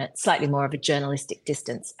book is written at slightly more of a journalistic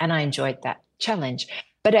distance. And I enjoyed that challenge.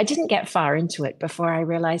 But I didn't get far into it before I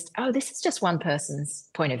realized, oh, this is just one person's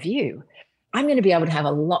point of view. I'm going to be able to have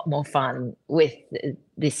a lot more fun with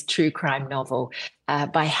this true crime novel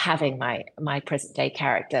by having my present day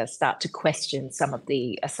character start to question some of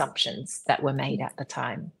the assumptions that were made at the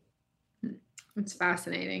time. It's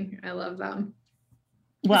fascinating. I love them.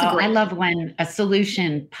 Well, I love when a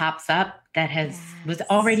solution pops up that was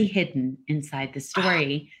already hidden inside the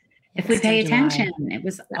story. If we pay attention, it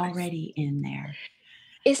was already in there.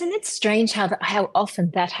 Isn't it strange how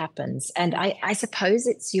often that happens? And I suppose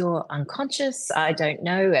it's your unconscious. I don't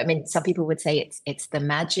know. I mean, some people would say it's the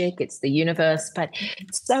magic, it's the universe, but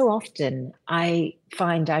so often I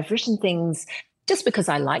find I've written things just because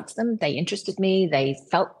I liked them. They interested me. They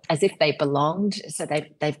felt as if they belonged. So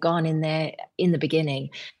they've gone in there in the beginning.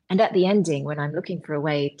 And at the ending, when I'm looking for a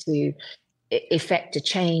way to effect a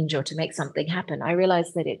change or to make something happen, I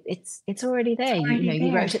realized that it's already there.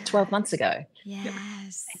 You wrote it 12 months ago.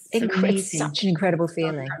 Yes. It's such an incredible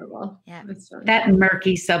feeling. Yeah. That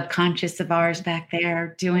murky subconscious of ours back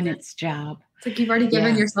there doing its job. It's like you've already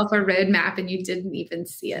given yourself a roadmap and you didn't even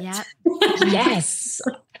see it. Yep. Yes.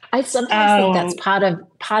 I sometimes think that's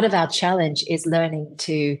part of our challenge is learning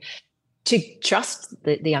to trust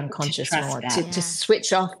the unconscious more, to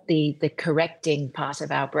switch off the correcting part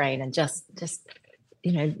of our brain and just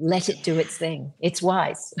let it do its thing. It's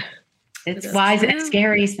wise. It's wise and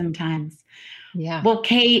scary sometimes. Yeah. Well,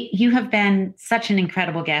 Kate, you have been such an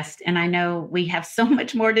incredible guest, and I know we have so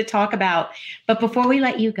much more to talk about. But before we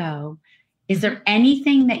let you go, is there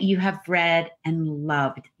anything that you have read and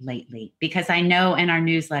loved lately? Because I know in our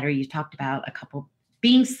newsletter you talked about a couple.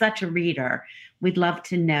 Being such a reader, we'd love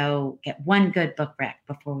to get one good book rec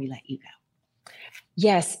before we let you go.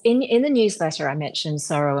 Yes. In the newsletter, I mentioned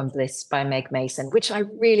Sorrow and Bliss by Meg Meeisner, which I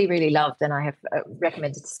really, really loved. And I have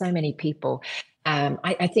recommended to so many people.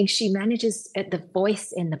 I think she manages, the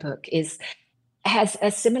voice in the book has a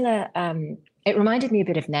similar, it reminded me a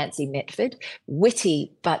bit of Nancy Mitford,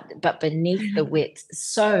 witty, but beneath the wit,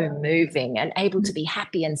 so moving and able to be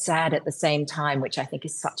happy and sad at the same time, which I think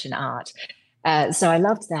is such an art. So I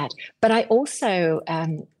loved that. But I also,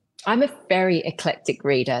 I'm a very eclectic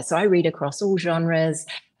reader. So I read across all genres.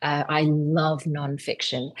 I love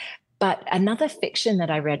nonfiction. But another fiction that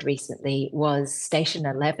I read recently was Station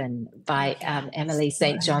 11 by Emily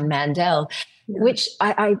St. John Mandel, which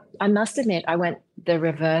I must admit, I went the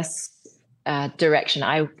reverse direction.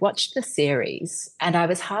 I watched the series and I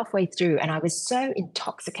was halfway through and I was so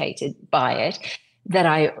intoxicated by it that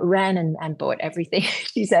I ran and bought everything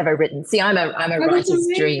she's ever written. See, I'm a writer's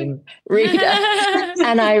dream reader.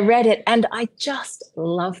 And I read it and I just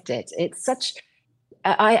loved it. It's such,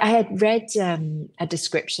 I had read a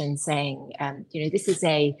description saying, this is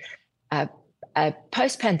a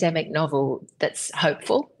post-pandemic novel that's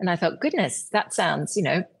hopeful. And I thought, goodness, that sounds,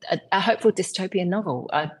 a hopeful dystopian novel.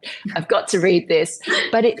 I've got to read this.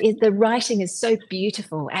 But the writing is so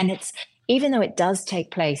beautiful. And it's, even though it does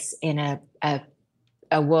take place in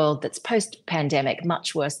a world that's post-pandemic,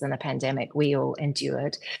 much worse than the pandemic we all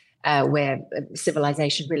endured, where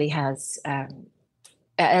civilization really has,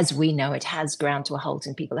 as we know, it has ground to a halt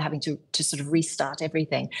and people are having to sort of restart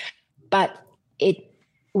everything. But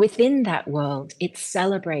within that world, it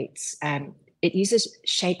celebrates, it uses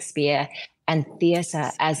Shakespeare and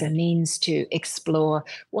theatre as a means to explore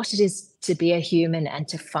what it is to be a human and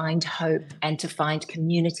to find hope and to find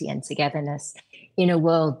community and togetherness in a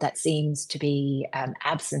world that seems to be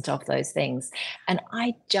absent of those things. And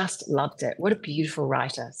I just loved it. What a beautiful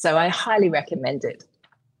writer. So I highly recommend it.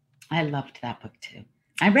 I loved that book too.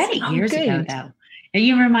 I read it years ago, though.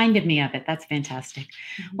 You reminded me of it. That's fantastic.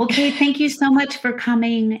 Well, Kate, thank you so much for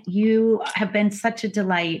coming. You have been such a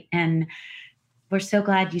delight, and we're so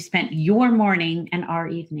glad you spent your morning and our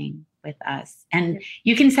evening with us. And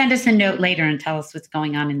you can send us a note later and tell us what's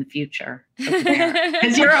going on in the future,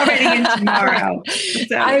 because you're already in tomorrow.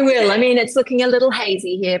 So. I will. I mean, it's looking a little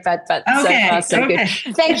hazy here, but so far so good.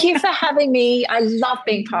 Thank you for having me. I love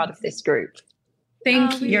being part of this group.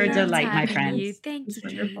 Thank you. You're a delight, my friends. Thank you.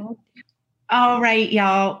 Wonderful. All right,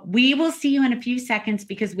 y'all. We will see you in a few seconds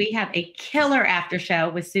because we have a killer after show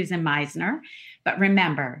with Susan Meeisner. But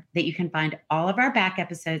remember that you can find all of our back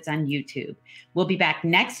episodes on YouTube. We'll be back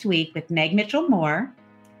next week with Meg Mitchell-Moore,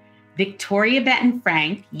 Victoria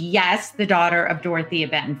Benton-Frank, yes, the daughter of Dorothea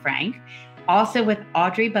Benton-Frank, also with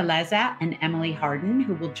Audrey Beleza and Emily Harden,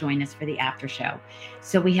 who will join us for the after show.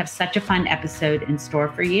 So we have such a fun episode in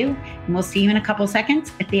store for you. And we'll see you in a couple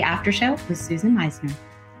seconds at the after show with Susan Meeisner.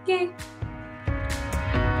 Yay.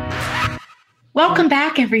 Welcome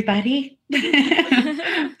back, everybody, for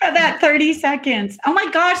that 30 seconds. Oh my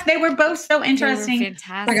gosh, they were both so interesting. They were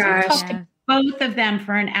fantastic. Oh my gosh. Yeah. Both of them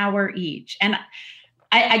for an hour each. And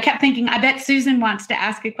I kept thinking, I bet Susan wants to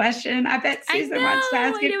ask a question. I bet Susan wants to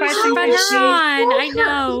ask a question. I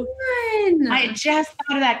know. I just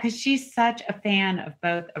thought of that because she's such a fan of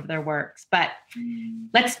both of their works. But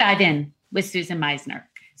let's dive in with Susan Meeisner.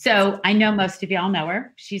 So I know most of y'all know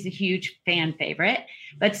her. She's a huge fan favorite.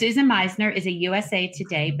 But Susan Meeisner is a USA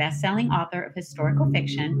Today bestselling author of historical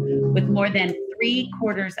fiction with more than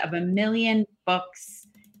 750,000 books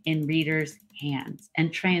in readers' hands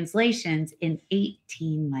and translations in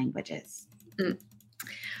 18 languages.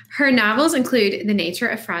 Her novels include The Nature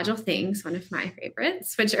of Fragile Things, one of my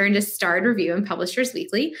favorites, which earned a starred review in Publishers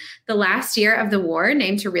Weekly. The Last Year of the War,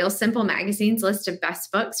 named to Real Simple Magazine's list of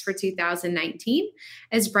best books for 2019.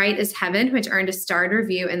 As Bright as Heaven, which earned a starred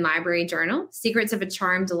review in Library Journal. Secrets of a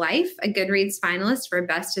Charmed Life, a Goodreads finalist for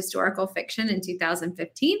Best Historical Fiction in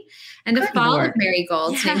 2015. And The Fall of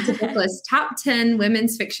Marigolds, named to Booklist's top 10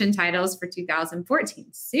 women's fiction titles for 2014.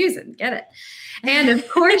 Susan, get it. And of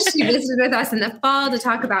course, she visited with us in the fall to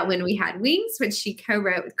talk about When We Had Wings, which she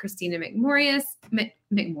co-wrote with Christina McMorris. If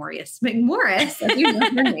you know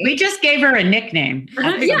her name. We just gave her a nickname.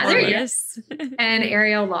 And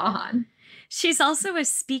Ariel Lawhon. She's also a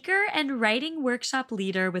speaker and writing workshop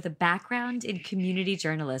leader with a background in community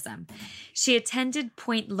journalism. She attended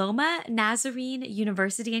Point Loma Nazarene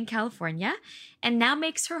University in California and now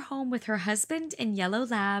makes her home with her husband and yellow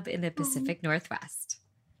lab in the Pacific Northwest.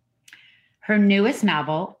 Her newest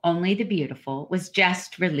novel, Only the Beautiful, was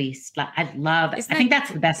just released. I think that's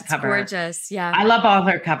the best cover. Gorgeous, yeah. I love all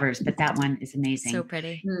her covers, but that one is amazing. So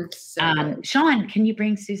pretty. Sean, can you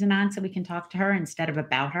bring Susan on so we can talk to her instead of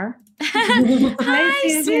about her?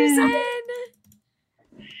 Hi, Susan.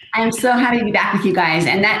 I'm so happy to be back with you guys.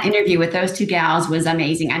 And that interview with those two gals was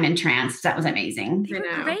amazing. I'm entranced. That was amazing.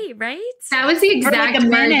 Great, right? That was the exact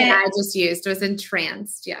word that I just used, was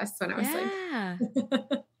entranced. Yes, when I was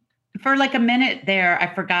like... For like a minute there,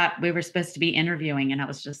 I forgot we were supposed to be interviewing, and I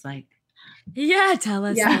was just like, yeah, tell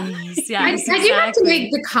us things. Yeah, I do have to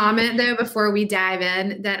make the comment, though, before we dive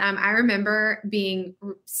in, that I remember being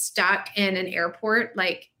stuck in an airport,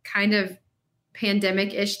 like kind of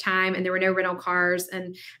pandemic-ish time, and there were no rental cars,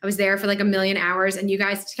 and I was there for like 1,000,000 hours, and you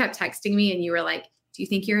guys kept texting me, and you were like, do you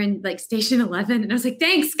think you're in like station 11? And I was like,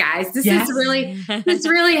 thanks, guys. This is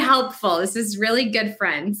really helpful. This is really good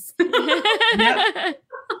friends. Yep.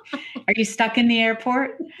 Are you stuck in the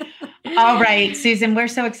airport? All right, Susan, we're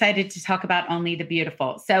so excited to talk about Only the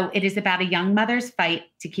Beautiful. So it is about a young mother's fight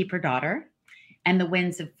to keep her daughter and the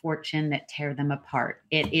winds of fortune that tear them apart.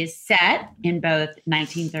 It is set in both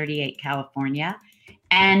 1938 California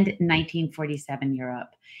and 1947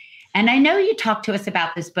 Europe. And I know you talked to us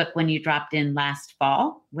about this book when you dropped in last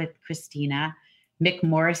fall with Christina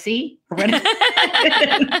McMorrissey or whatever.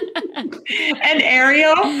 And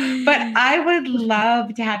Ariel, but I would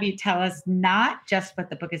love to have you tell us not just what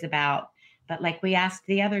the book is about, but like we asked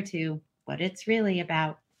the other two, what it's really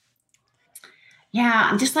about.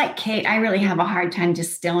 Yeah, just like Kate, I really have a hard time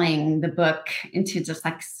distilling the book into just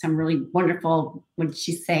like some really wonderful, what did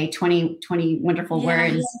she say, 20 wonderful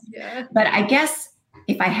words. Yeah. But I guess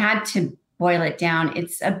if I had to boil it down,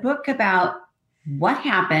 it's a book about what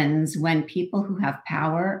happens when people who have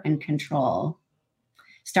power and control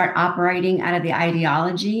start operating out of the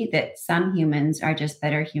ideology that some humans are just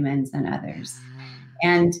better humans than others.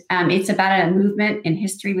 And it's about a movement in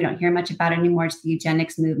history we don't hear much about anymore. It's the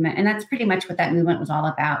eugenics movement. And that's pretty much what that movement was all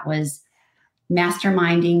about, was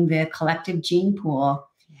masterminding the collective gene pool,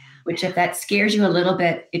 which if that scares you a little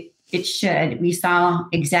bit, it should. We saw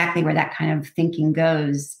exactly where that kind of thinking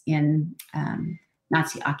goes in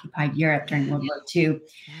Nazi-occupied Europe during World War II.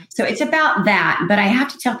 So it's about that. But I have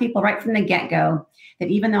to tell people right from the get-go that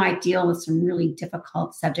even though I deal with some really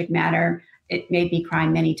difficult subject matter, it made me cry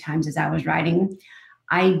many times as I was writing.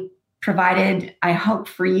 I provided, I hope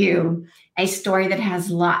for you, a story that has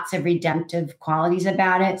lots of redemptive qualities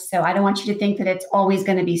about it. So I don't want you to think that it's always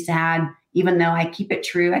going to be sad, even though I keep it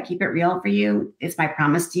true, I keep it real for you. It's my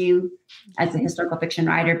promise to you as a historical fiction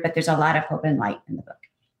writer, but there's a lot of hope and light in the book.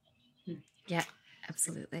 Yeah,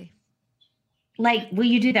 absolutely. will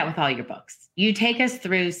you do that with all your books? You take us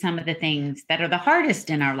through some of the things that are the hardest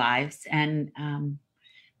in our lives and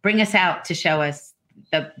bring us out to show us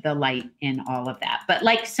the light in all of that. But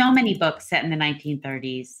like so many books set in the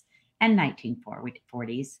 1930s and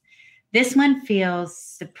 1940s, this one feels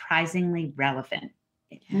surprisingly relevant,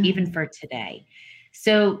 even for today.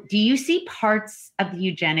 So do you see parts of the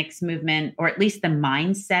eugenics movement, or at least the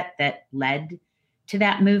mindset that led to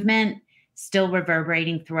that movement, still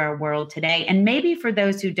reverberating through our world today? And maybe for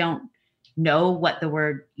those who don't know what the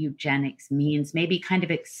word eugenics means, maybe kind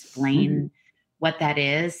of explain what that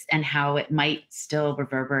is and how it might still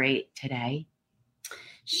reverberate today.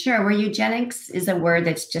 Sure. Where eugenics is a word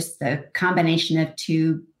that's just the combination of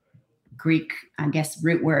two Greek, I guess,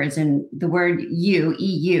 root words. And the word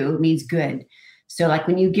EU, means good. So like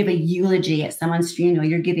when you give a eulogy at someone's funeral,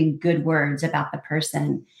 you're giving good words about the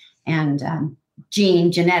person. And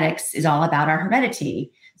genetics is all about our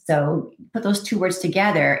heredity. So put those two words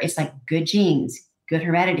together, it's like good genes, good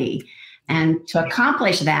heredity. And to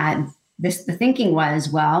accomplish that, the thinking was,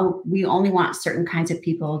 well, we only want certain kinds of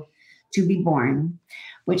people to be born,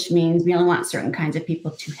 which means we only want certain kinds of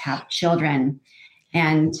people to have children.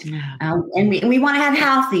 And we want to have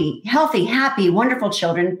healthy, happy, wonderful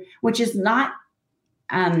children, which is not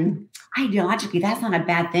ideologically, that's not a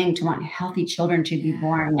bad thing to want healthy children to be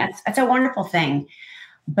born. That's a wonderful thing,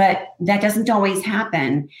 but that doesn't always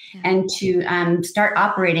happen. Yeah. And to start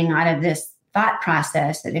operating out of this thought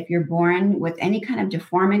process that if you're born with any kind of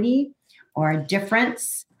deformity or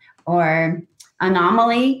difference or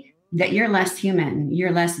anomaly, that you're less human,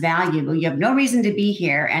 you're less valuable, you have no reason to be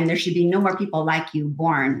here, and there should be no more people like you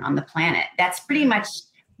born on the planet. That's pretty much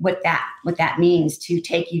what that means, to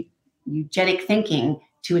take eugenic thinking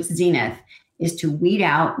to its zenith, is to weed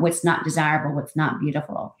out what's not desirable, what's not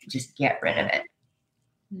beautiful, just get rid of it.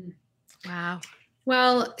 Wow.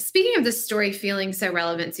 Well, speaking of this story feeling so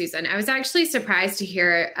relevant, Susan, I was actually surprised to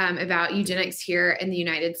hear about eugenics here in the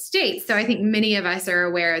United States. So I think many of us are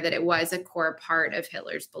aware that it was a core part of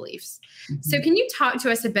Hitler's beliefs. Mm-hmm. So can you talk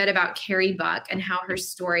to us a bit about Carrie Buck and how her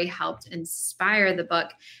story helped inspire the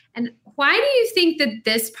book? And why do you think that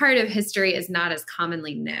this part of history is not as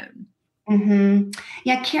commonly known? Mm-hmm.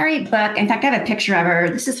 Yeah, Carrie Buck. In fact, I have a picture of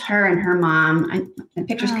her. This is her and her mom. The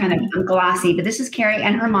picture's kind of glossy, but this is Carrie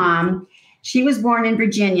and her mom. She was born in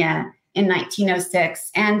Virginia in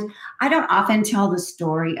 1906. And I don't often tell the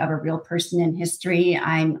story of a real person in history.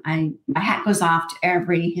 My hat goes off to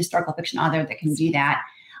every historical fiction author that can do that.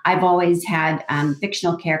 I've always had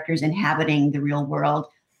fictional characters inhabiting the real world.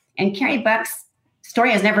 And Carrie Buck's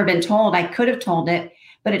story has never been told. I could have told it,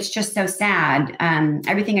 but it's just so sad.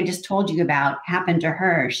 Everything I just told you about happened to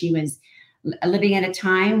her. She was living at a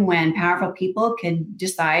time when powerful people could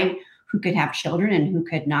decide who could have children and who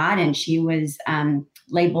could not. And she was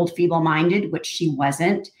labeled feeble-minded, which she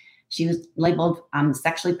wasn't. She was labeled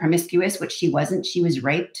sexually promiscuous, which she wasn't. She was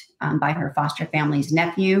raped by her foster family's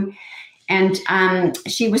nephew. And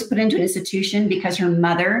she was put into an institution because her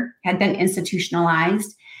mother had been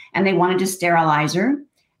institutionalized and they wanted to sterilize her.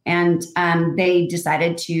 And they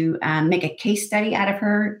decided to make a case study out of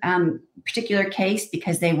her particular case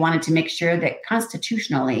because they wanted to make sure that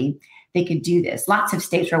constitutionally they could do this. Lots of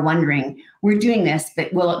states were wondering, we're doing this,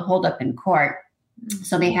 but will it hold up in court?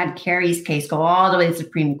 So they had Carrie's case go all the way to the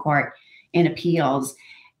Supreme Court in appeals.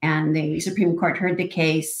 And the Supreme Court heard the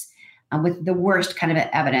case with the worst kind of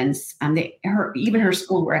evidence. Even her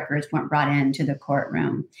school records weren't brought into the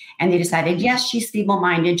courtroom. And they decided, yes, she's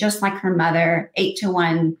feeble-minded, just like her mother,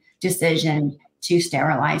 8-1 decision to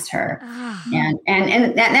sterilize her.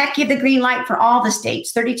 And that gave the green light for all the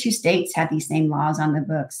states. 32 states had these same laws on the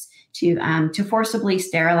books to forcibly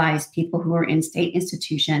sterilize people who are in state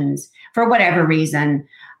institutions for whatever reason,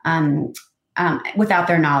 without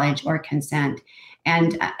their knowledge or consent.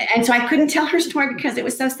 And so I couldn't tell her story because it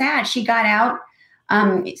was so sad. She got out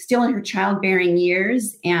still in her childbearing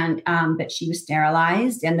years, but she was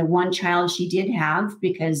sterilized. And the one child she did have,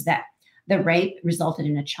 because the rape resulted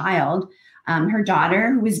in a child, her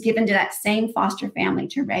daughter, who was given to that same foster family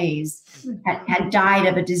to raise, had died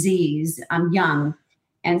of a disease young.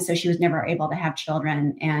 And so she was never able to have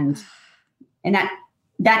children. And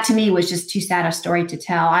that to me was just too sad a story to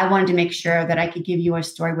tell. I wanted to make sure that I could give you a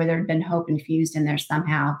story where there had been hope infused in there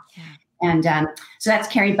somehow. Yeah. And so that's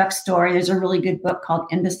Carrie Buck's story. There's a really good book called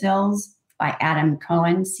Imbeciles by Adam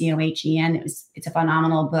Cohen, Cohen. It's a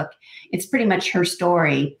phenomenal book. It's pretty much her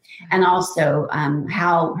story, and also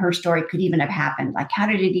how her story could even have happened. Like, how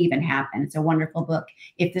did it even happen? It's a wonderful book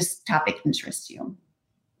if this topic interests you.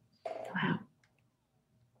 Wow.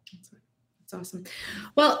 That's awesome.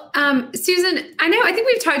 Well, Susan, I think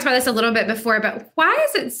we've talked about this a little bit before, but why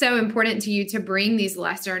is it so important to you to bring these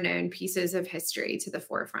lesser known pieces of history to the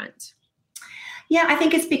forefront? Yeah, I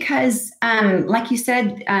think it's because, like you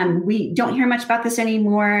said, we don't hear much about this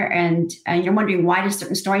anymore. And you're wondering, why do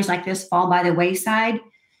certain stories like this fall by the wayside?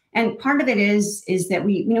 And part of it is that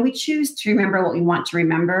we choose to remember what we want to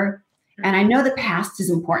remember. And I know the past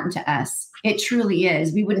is important to us. It truly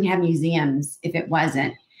is. We wouldn't have museums if it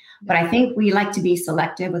wasn't. But I think we like to be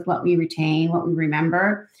selective with what we retain, what we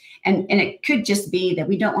remember. And it could just be that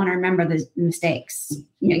we don't want to remember the mistakes.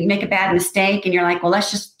 You make a bad mistake and you're like, well,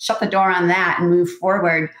 let's just shut the door on that and move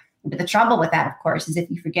forward. But the trouble with that, of course, is if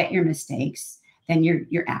you forget your mistakes, then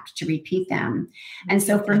you're apt to repeat them. And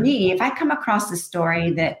so for me, if I come across a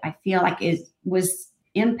story that I feel like was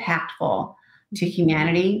impactful to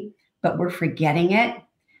humanity, but we're forgetting it,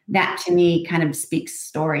 that to me kind of speaks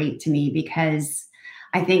story to me, because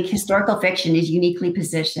I think historical fiction is uniquely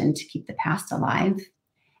positioned to keep the past alive,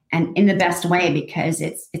 and in the best way, because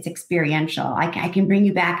it's experiential. I can bring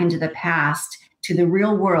you back into the past, to the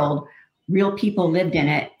real world. Real people lived in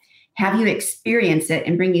it, have you experience it,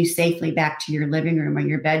 and bring you safely back to your living room or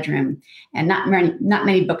your bedroom. And not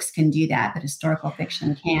many books can do that, but historical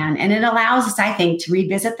fiction can. And it allows us, I think, to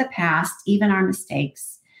revisit the past, even our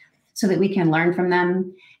mistakes, so that we can learn from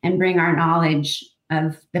them and bring our knowledge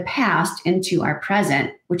of the past into our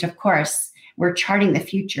present, which of course we're charting the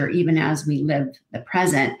future even as we live the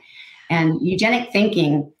present. And eugenic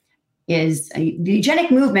thinking the eugenic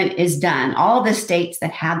movement is done. All the states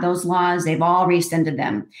that had those laws, they've all rescinded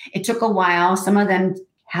them. It took a while. Some of them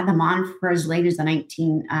had them on for as late as the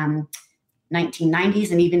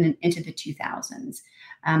 1990s and even into the 2000s.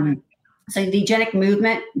 So the eugenic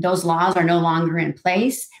movement, those laws are no longer in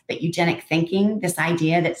place, but eugenic thinking, this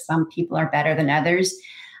idea that some people are better than others,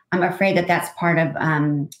 I'm afraid that that's part of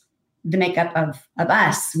the makeup of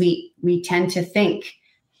us. We tend to think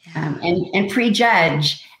and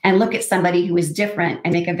prejudge and look at somebody who is different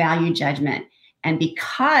and make a value judgment. And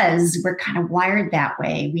because we're kind of wired that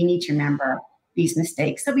way, we need to remember these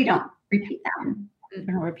mistakes so we don't repeat them.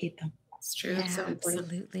 It's true. Yeah, So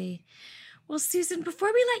absolutely. Well, Susan,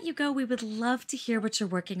 before we let you go, we would love to hear what you're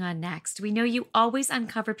working on next. We know you always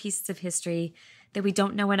uncover pieces of history that we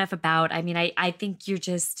don't know enough about. I mean, I think you're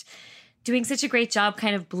just doing such a great job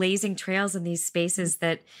kind of blazing trails in these spaces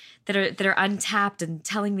that are untapped and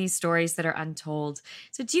telling these stories that are untold.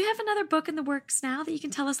 So do you have another book in the works now that you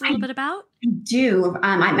can tell us a little bit about? I do.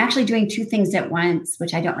 I'm actually doing two things at once,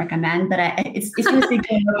 which I don't recommend, but it's going to be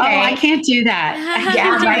okay. Oh, I can't do that.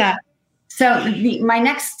 Yeah, right. So my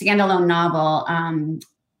next standalone novel, I'm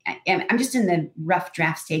just in the rough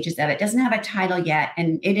draft stages of it. It doesn't have a title yet,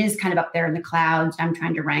 and it is kind of up there in the clouds. I'm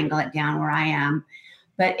trying to wrangle it down where I am.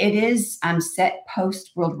 But it is set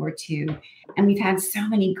post-World War II. And we've had so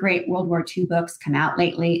many great World War II books come out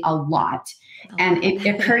lately, a lot. And it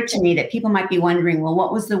occurred to me that people might be wondering, well,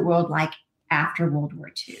 what was the world like after World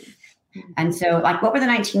War II? And so, like, what were the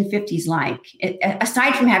 1950s like?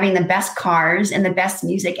 Aside from having the best cars and the best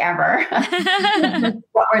music ever,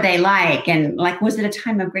 what were they like? And, like, was it a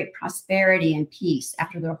time of great prosperity and peace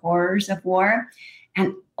after the horrors of war?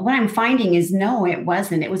 And what I'm finding is, no, it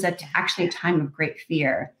wasn't. It was actually a time of great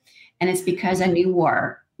fear. And it's because a new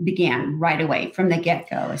war began right away from the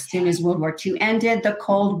get-go. As soon as World War II ended, the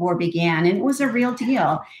Cold War began. And it was a real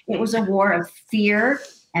deal. It was a war of fear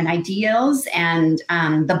and ideals and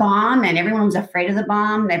the bomb. And everyone was afraid of the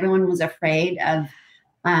bomb. Everyone was afraid of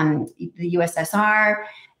the USSR.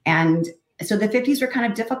 And so the 50s were kind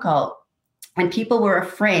of difficult. And people were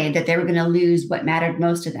afraid that they were going to lose what mattered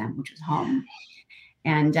most to them, which was home.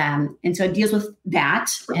 And so it deals with that.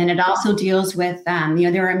 And it also deals with, there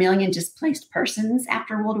are 1 million displaced persons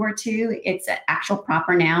after World War II. It's an actual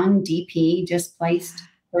proper noun, DP, displaced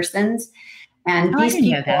persons. And these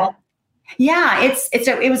people, yeah,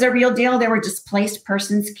 it was a real deal. There were displaced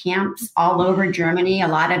persons camps all over Germany. A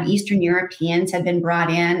lot of Eastern Europeans had been brought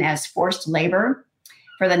in as forced labor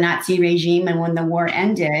for the Nazi regime. And when the war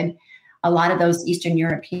ended, a lot of those Eastern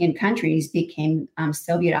European countries became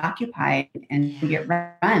Soviet occupied and Soviet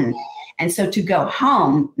run. And so to go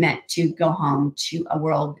home meant to go home to a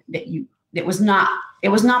world it was not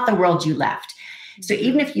the world you left. So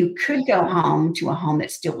even if you could go home to a home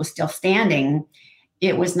that was still standing,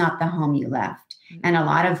 it was not the home you left. And a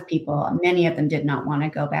lot of people, many of them did not want to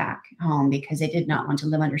go back home because they did not want to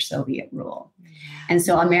live under Soviet rule. And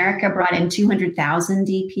so America brought in 200,000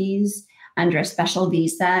 DPs under a special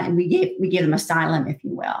visa, and we gave them asylum, if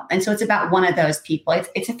you will. And so it's about one of those people.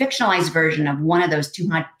 It's a fictionalized version of one of those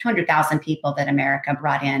 200,000 people that America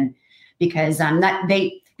brought in, because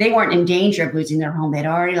they they weren't in danger of losing their home. They'd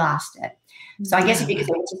already lost it. So I guess if you could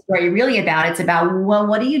say what's the story really about, it's about, well,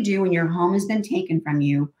 what do you do when your home has been taken from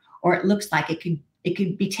you, or it looks like it could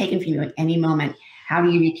be taken from you at any moment? How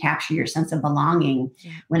do you recapture your sense of belonging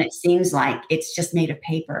when it seems like it's just made of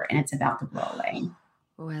paper and it's about to blow away?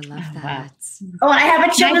 Oh, I love that. Wow. Oh, and I have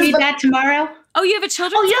a children's book. That tomorrow? Oh, you have a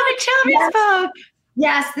children's book? You have a children's book.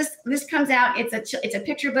 Yes, this comes out. It's a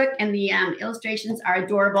picture book, and the illustrations are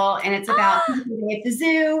adorable, and it's about at the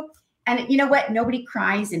zoo. And you know what? Nobody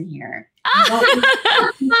cries in here.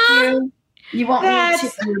 You won't need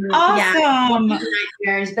to. Awesome.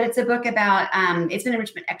 Nightmares, but it's a book about it's an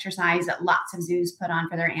enrichment exercise that lots of zoos put on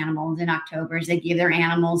for their animals in October. They give their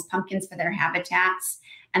animals pumpkins for their habitats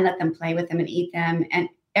and let them play with them and eat them. And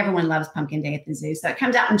everyone loves Pumpkin Day at the zoo. So it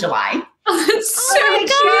comes out in July. Oh, that's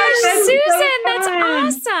gosh, Susan, so that's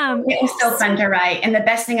awesome. It was so fun to write. And the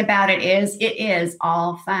best thing about it is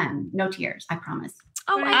all fun. No tears, I promise.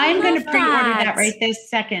 Oh, I'm going to pre-order that right this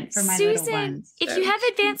second for my little ones. If you have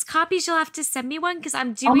advanced copies, you'll have to send me one because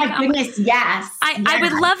I'm doing. Oh my goodness, yes. I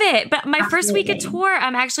would love it. But my first week of tour,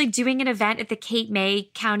 I'm actually doing an event at the Cape May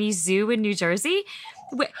County Zoo in New Jersey.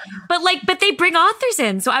 But they bring authors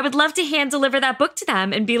in, so I would love to hand deliver that book to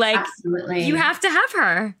them and be like, absolutely, you have to have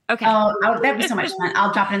her. Okay. Oh, that'd be so much fun.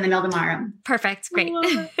 I'll drop it in the mail tomorrow. Perfect. Great.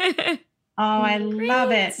 I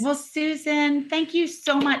love it. Well, Susan, thank you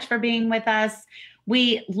so much for being with us.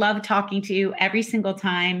 We love talking to you every single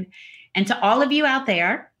time. And to all of you out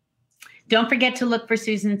there, don't forget to look for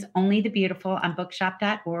Susan's Only the Beautiful on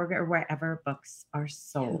bookshop.org or wherever books are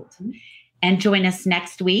sold. And join us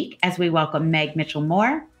next week as we welcome Meg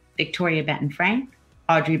Mitchell-Moore, Victoria Benton-Frank,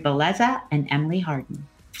 Audrey Beleza, and Emily Harden.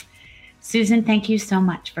 Susan, thank you so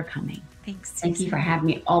much for coming. Thanks, Susan. Thank you for having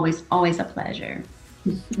me. Always, always a pleasure.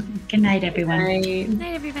 Good night, everyone. Good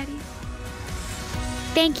night, everybody.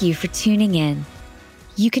 Thank you for tuning in.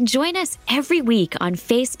 You can join us every week on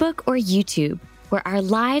Facebook or YouTube, where our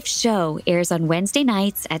live show airs on Wednesday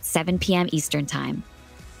nights at 7 p.m. Eastern Time.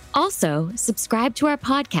 Also, subscribe to our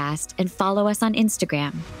podcast and follow us on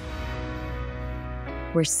Instagram.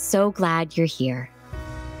 We're so glad you're here.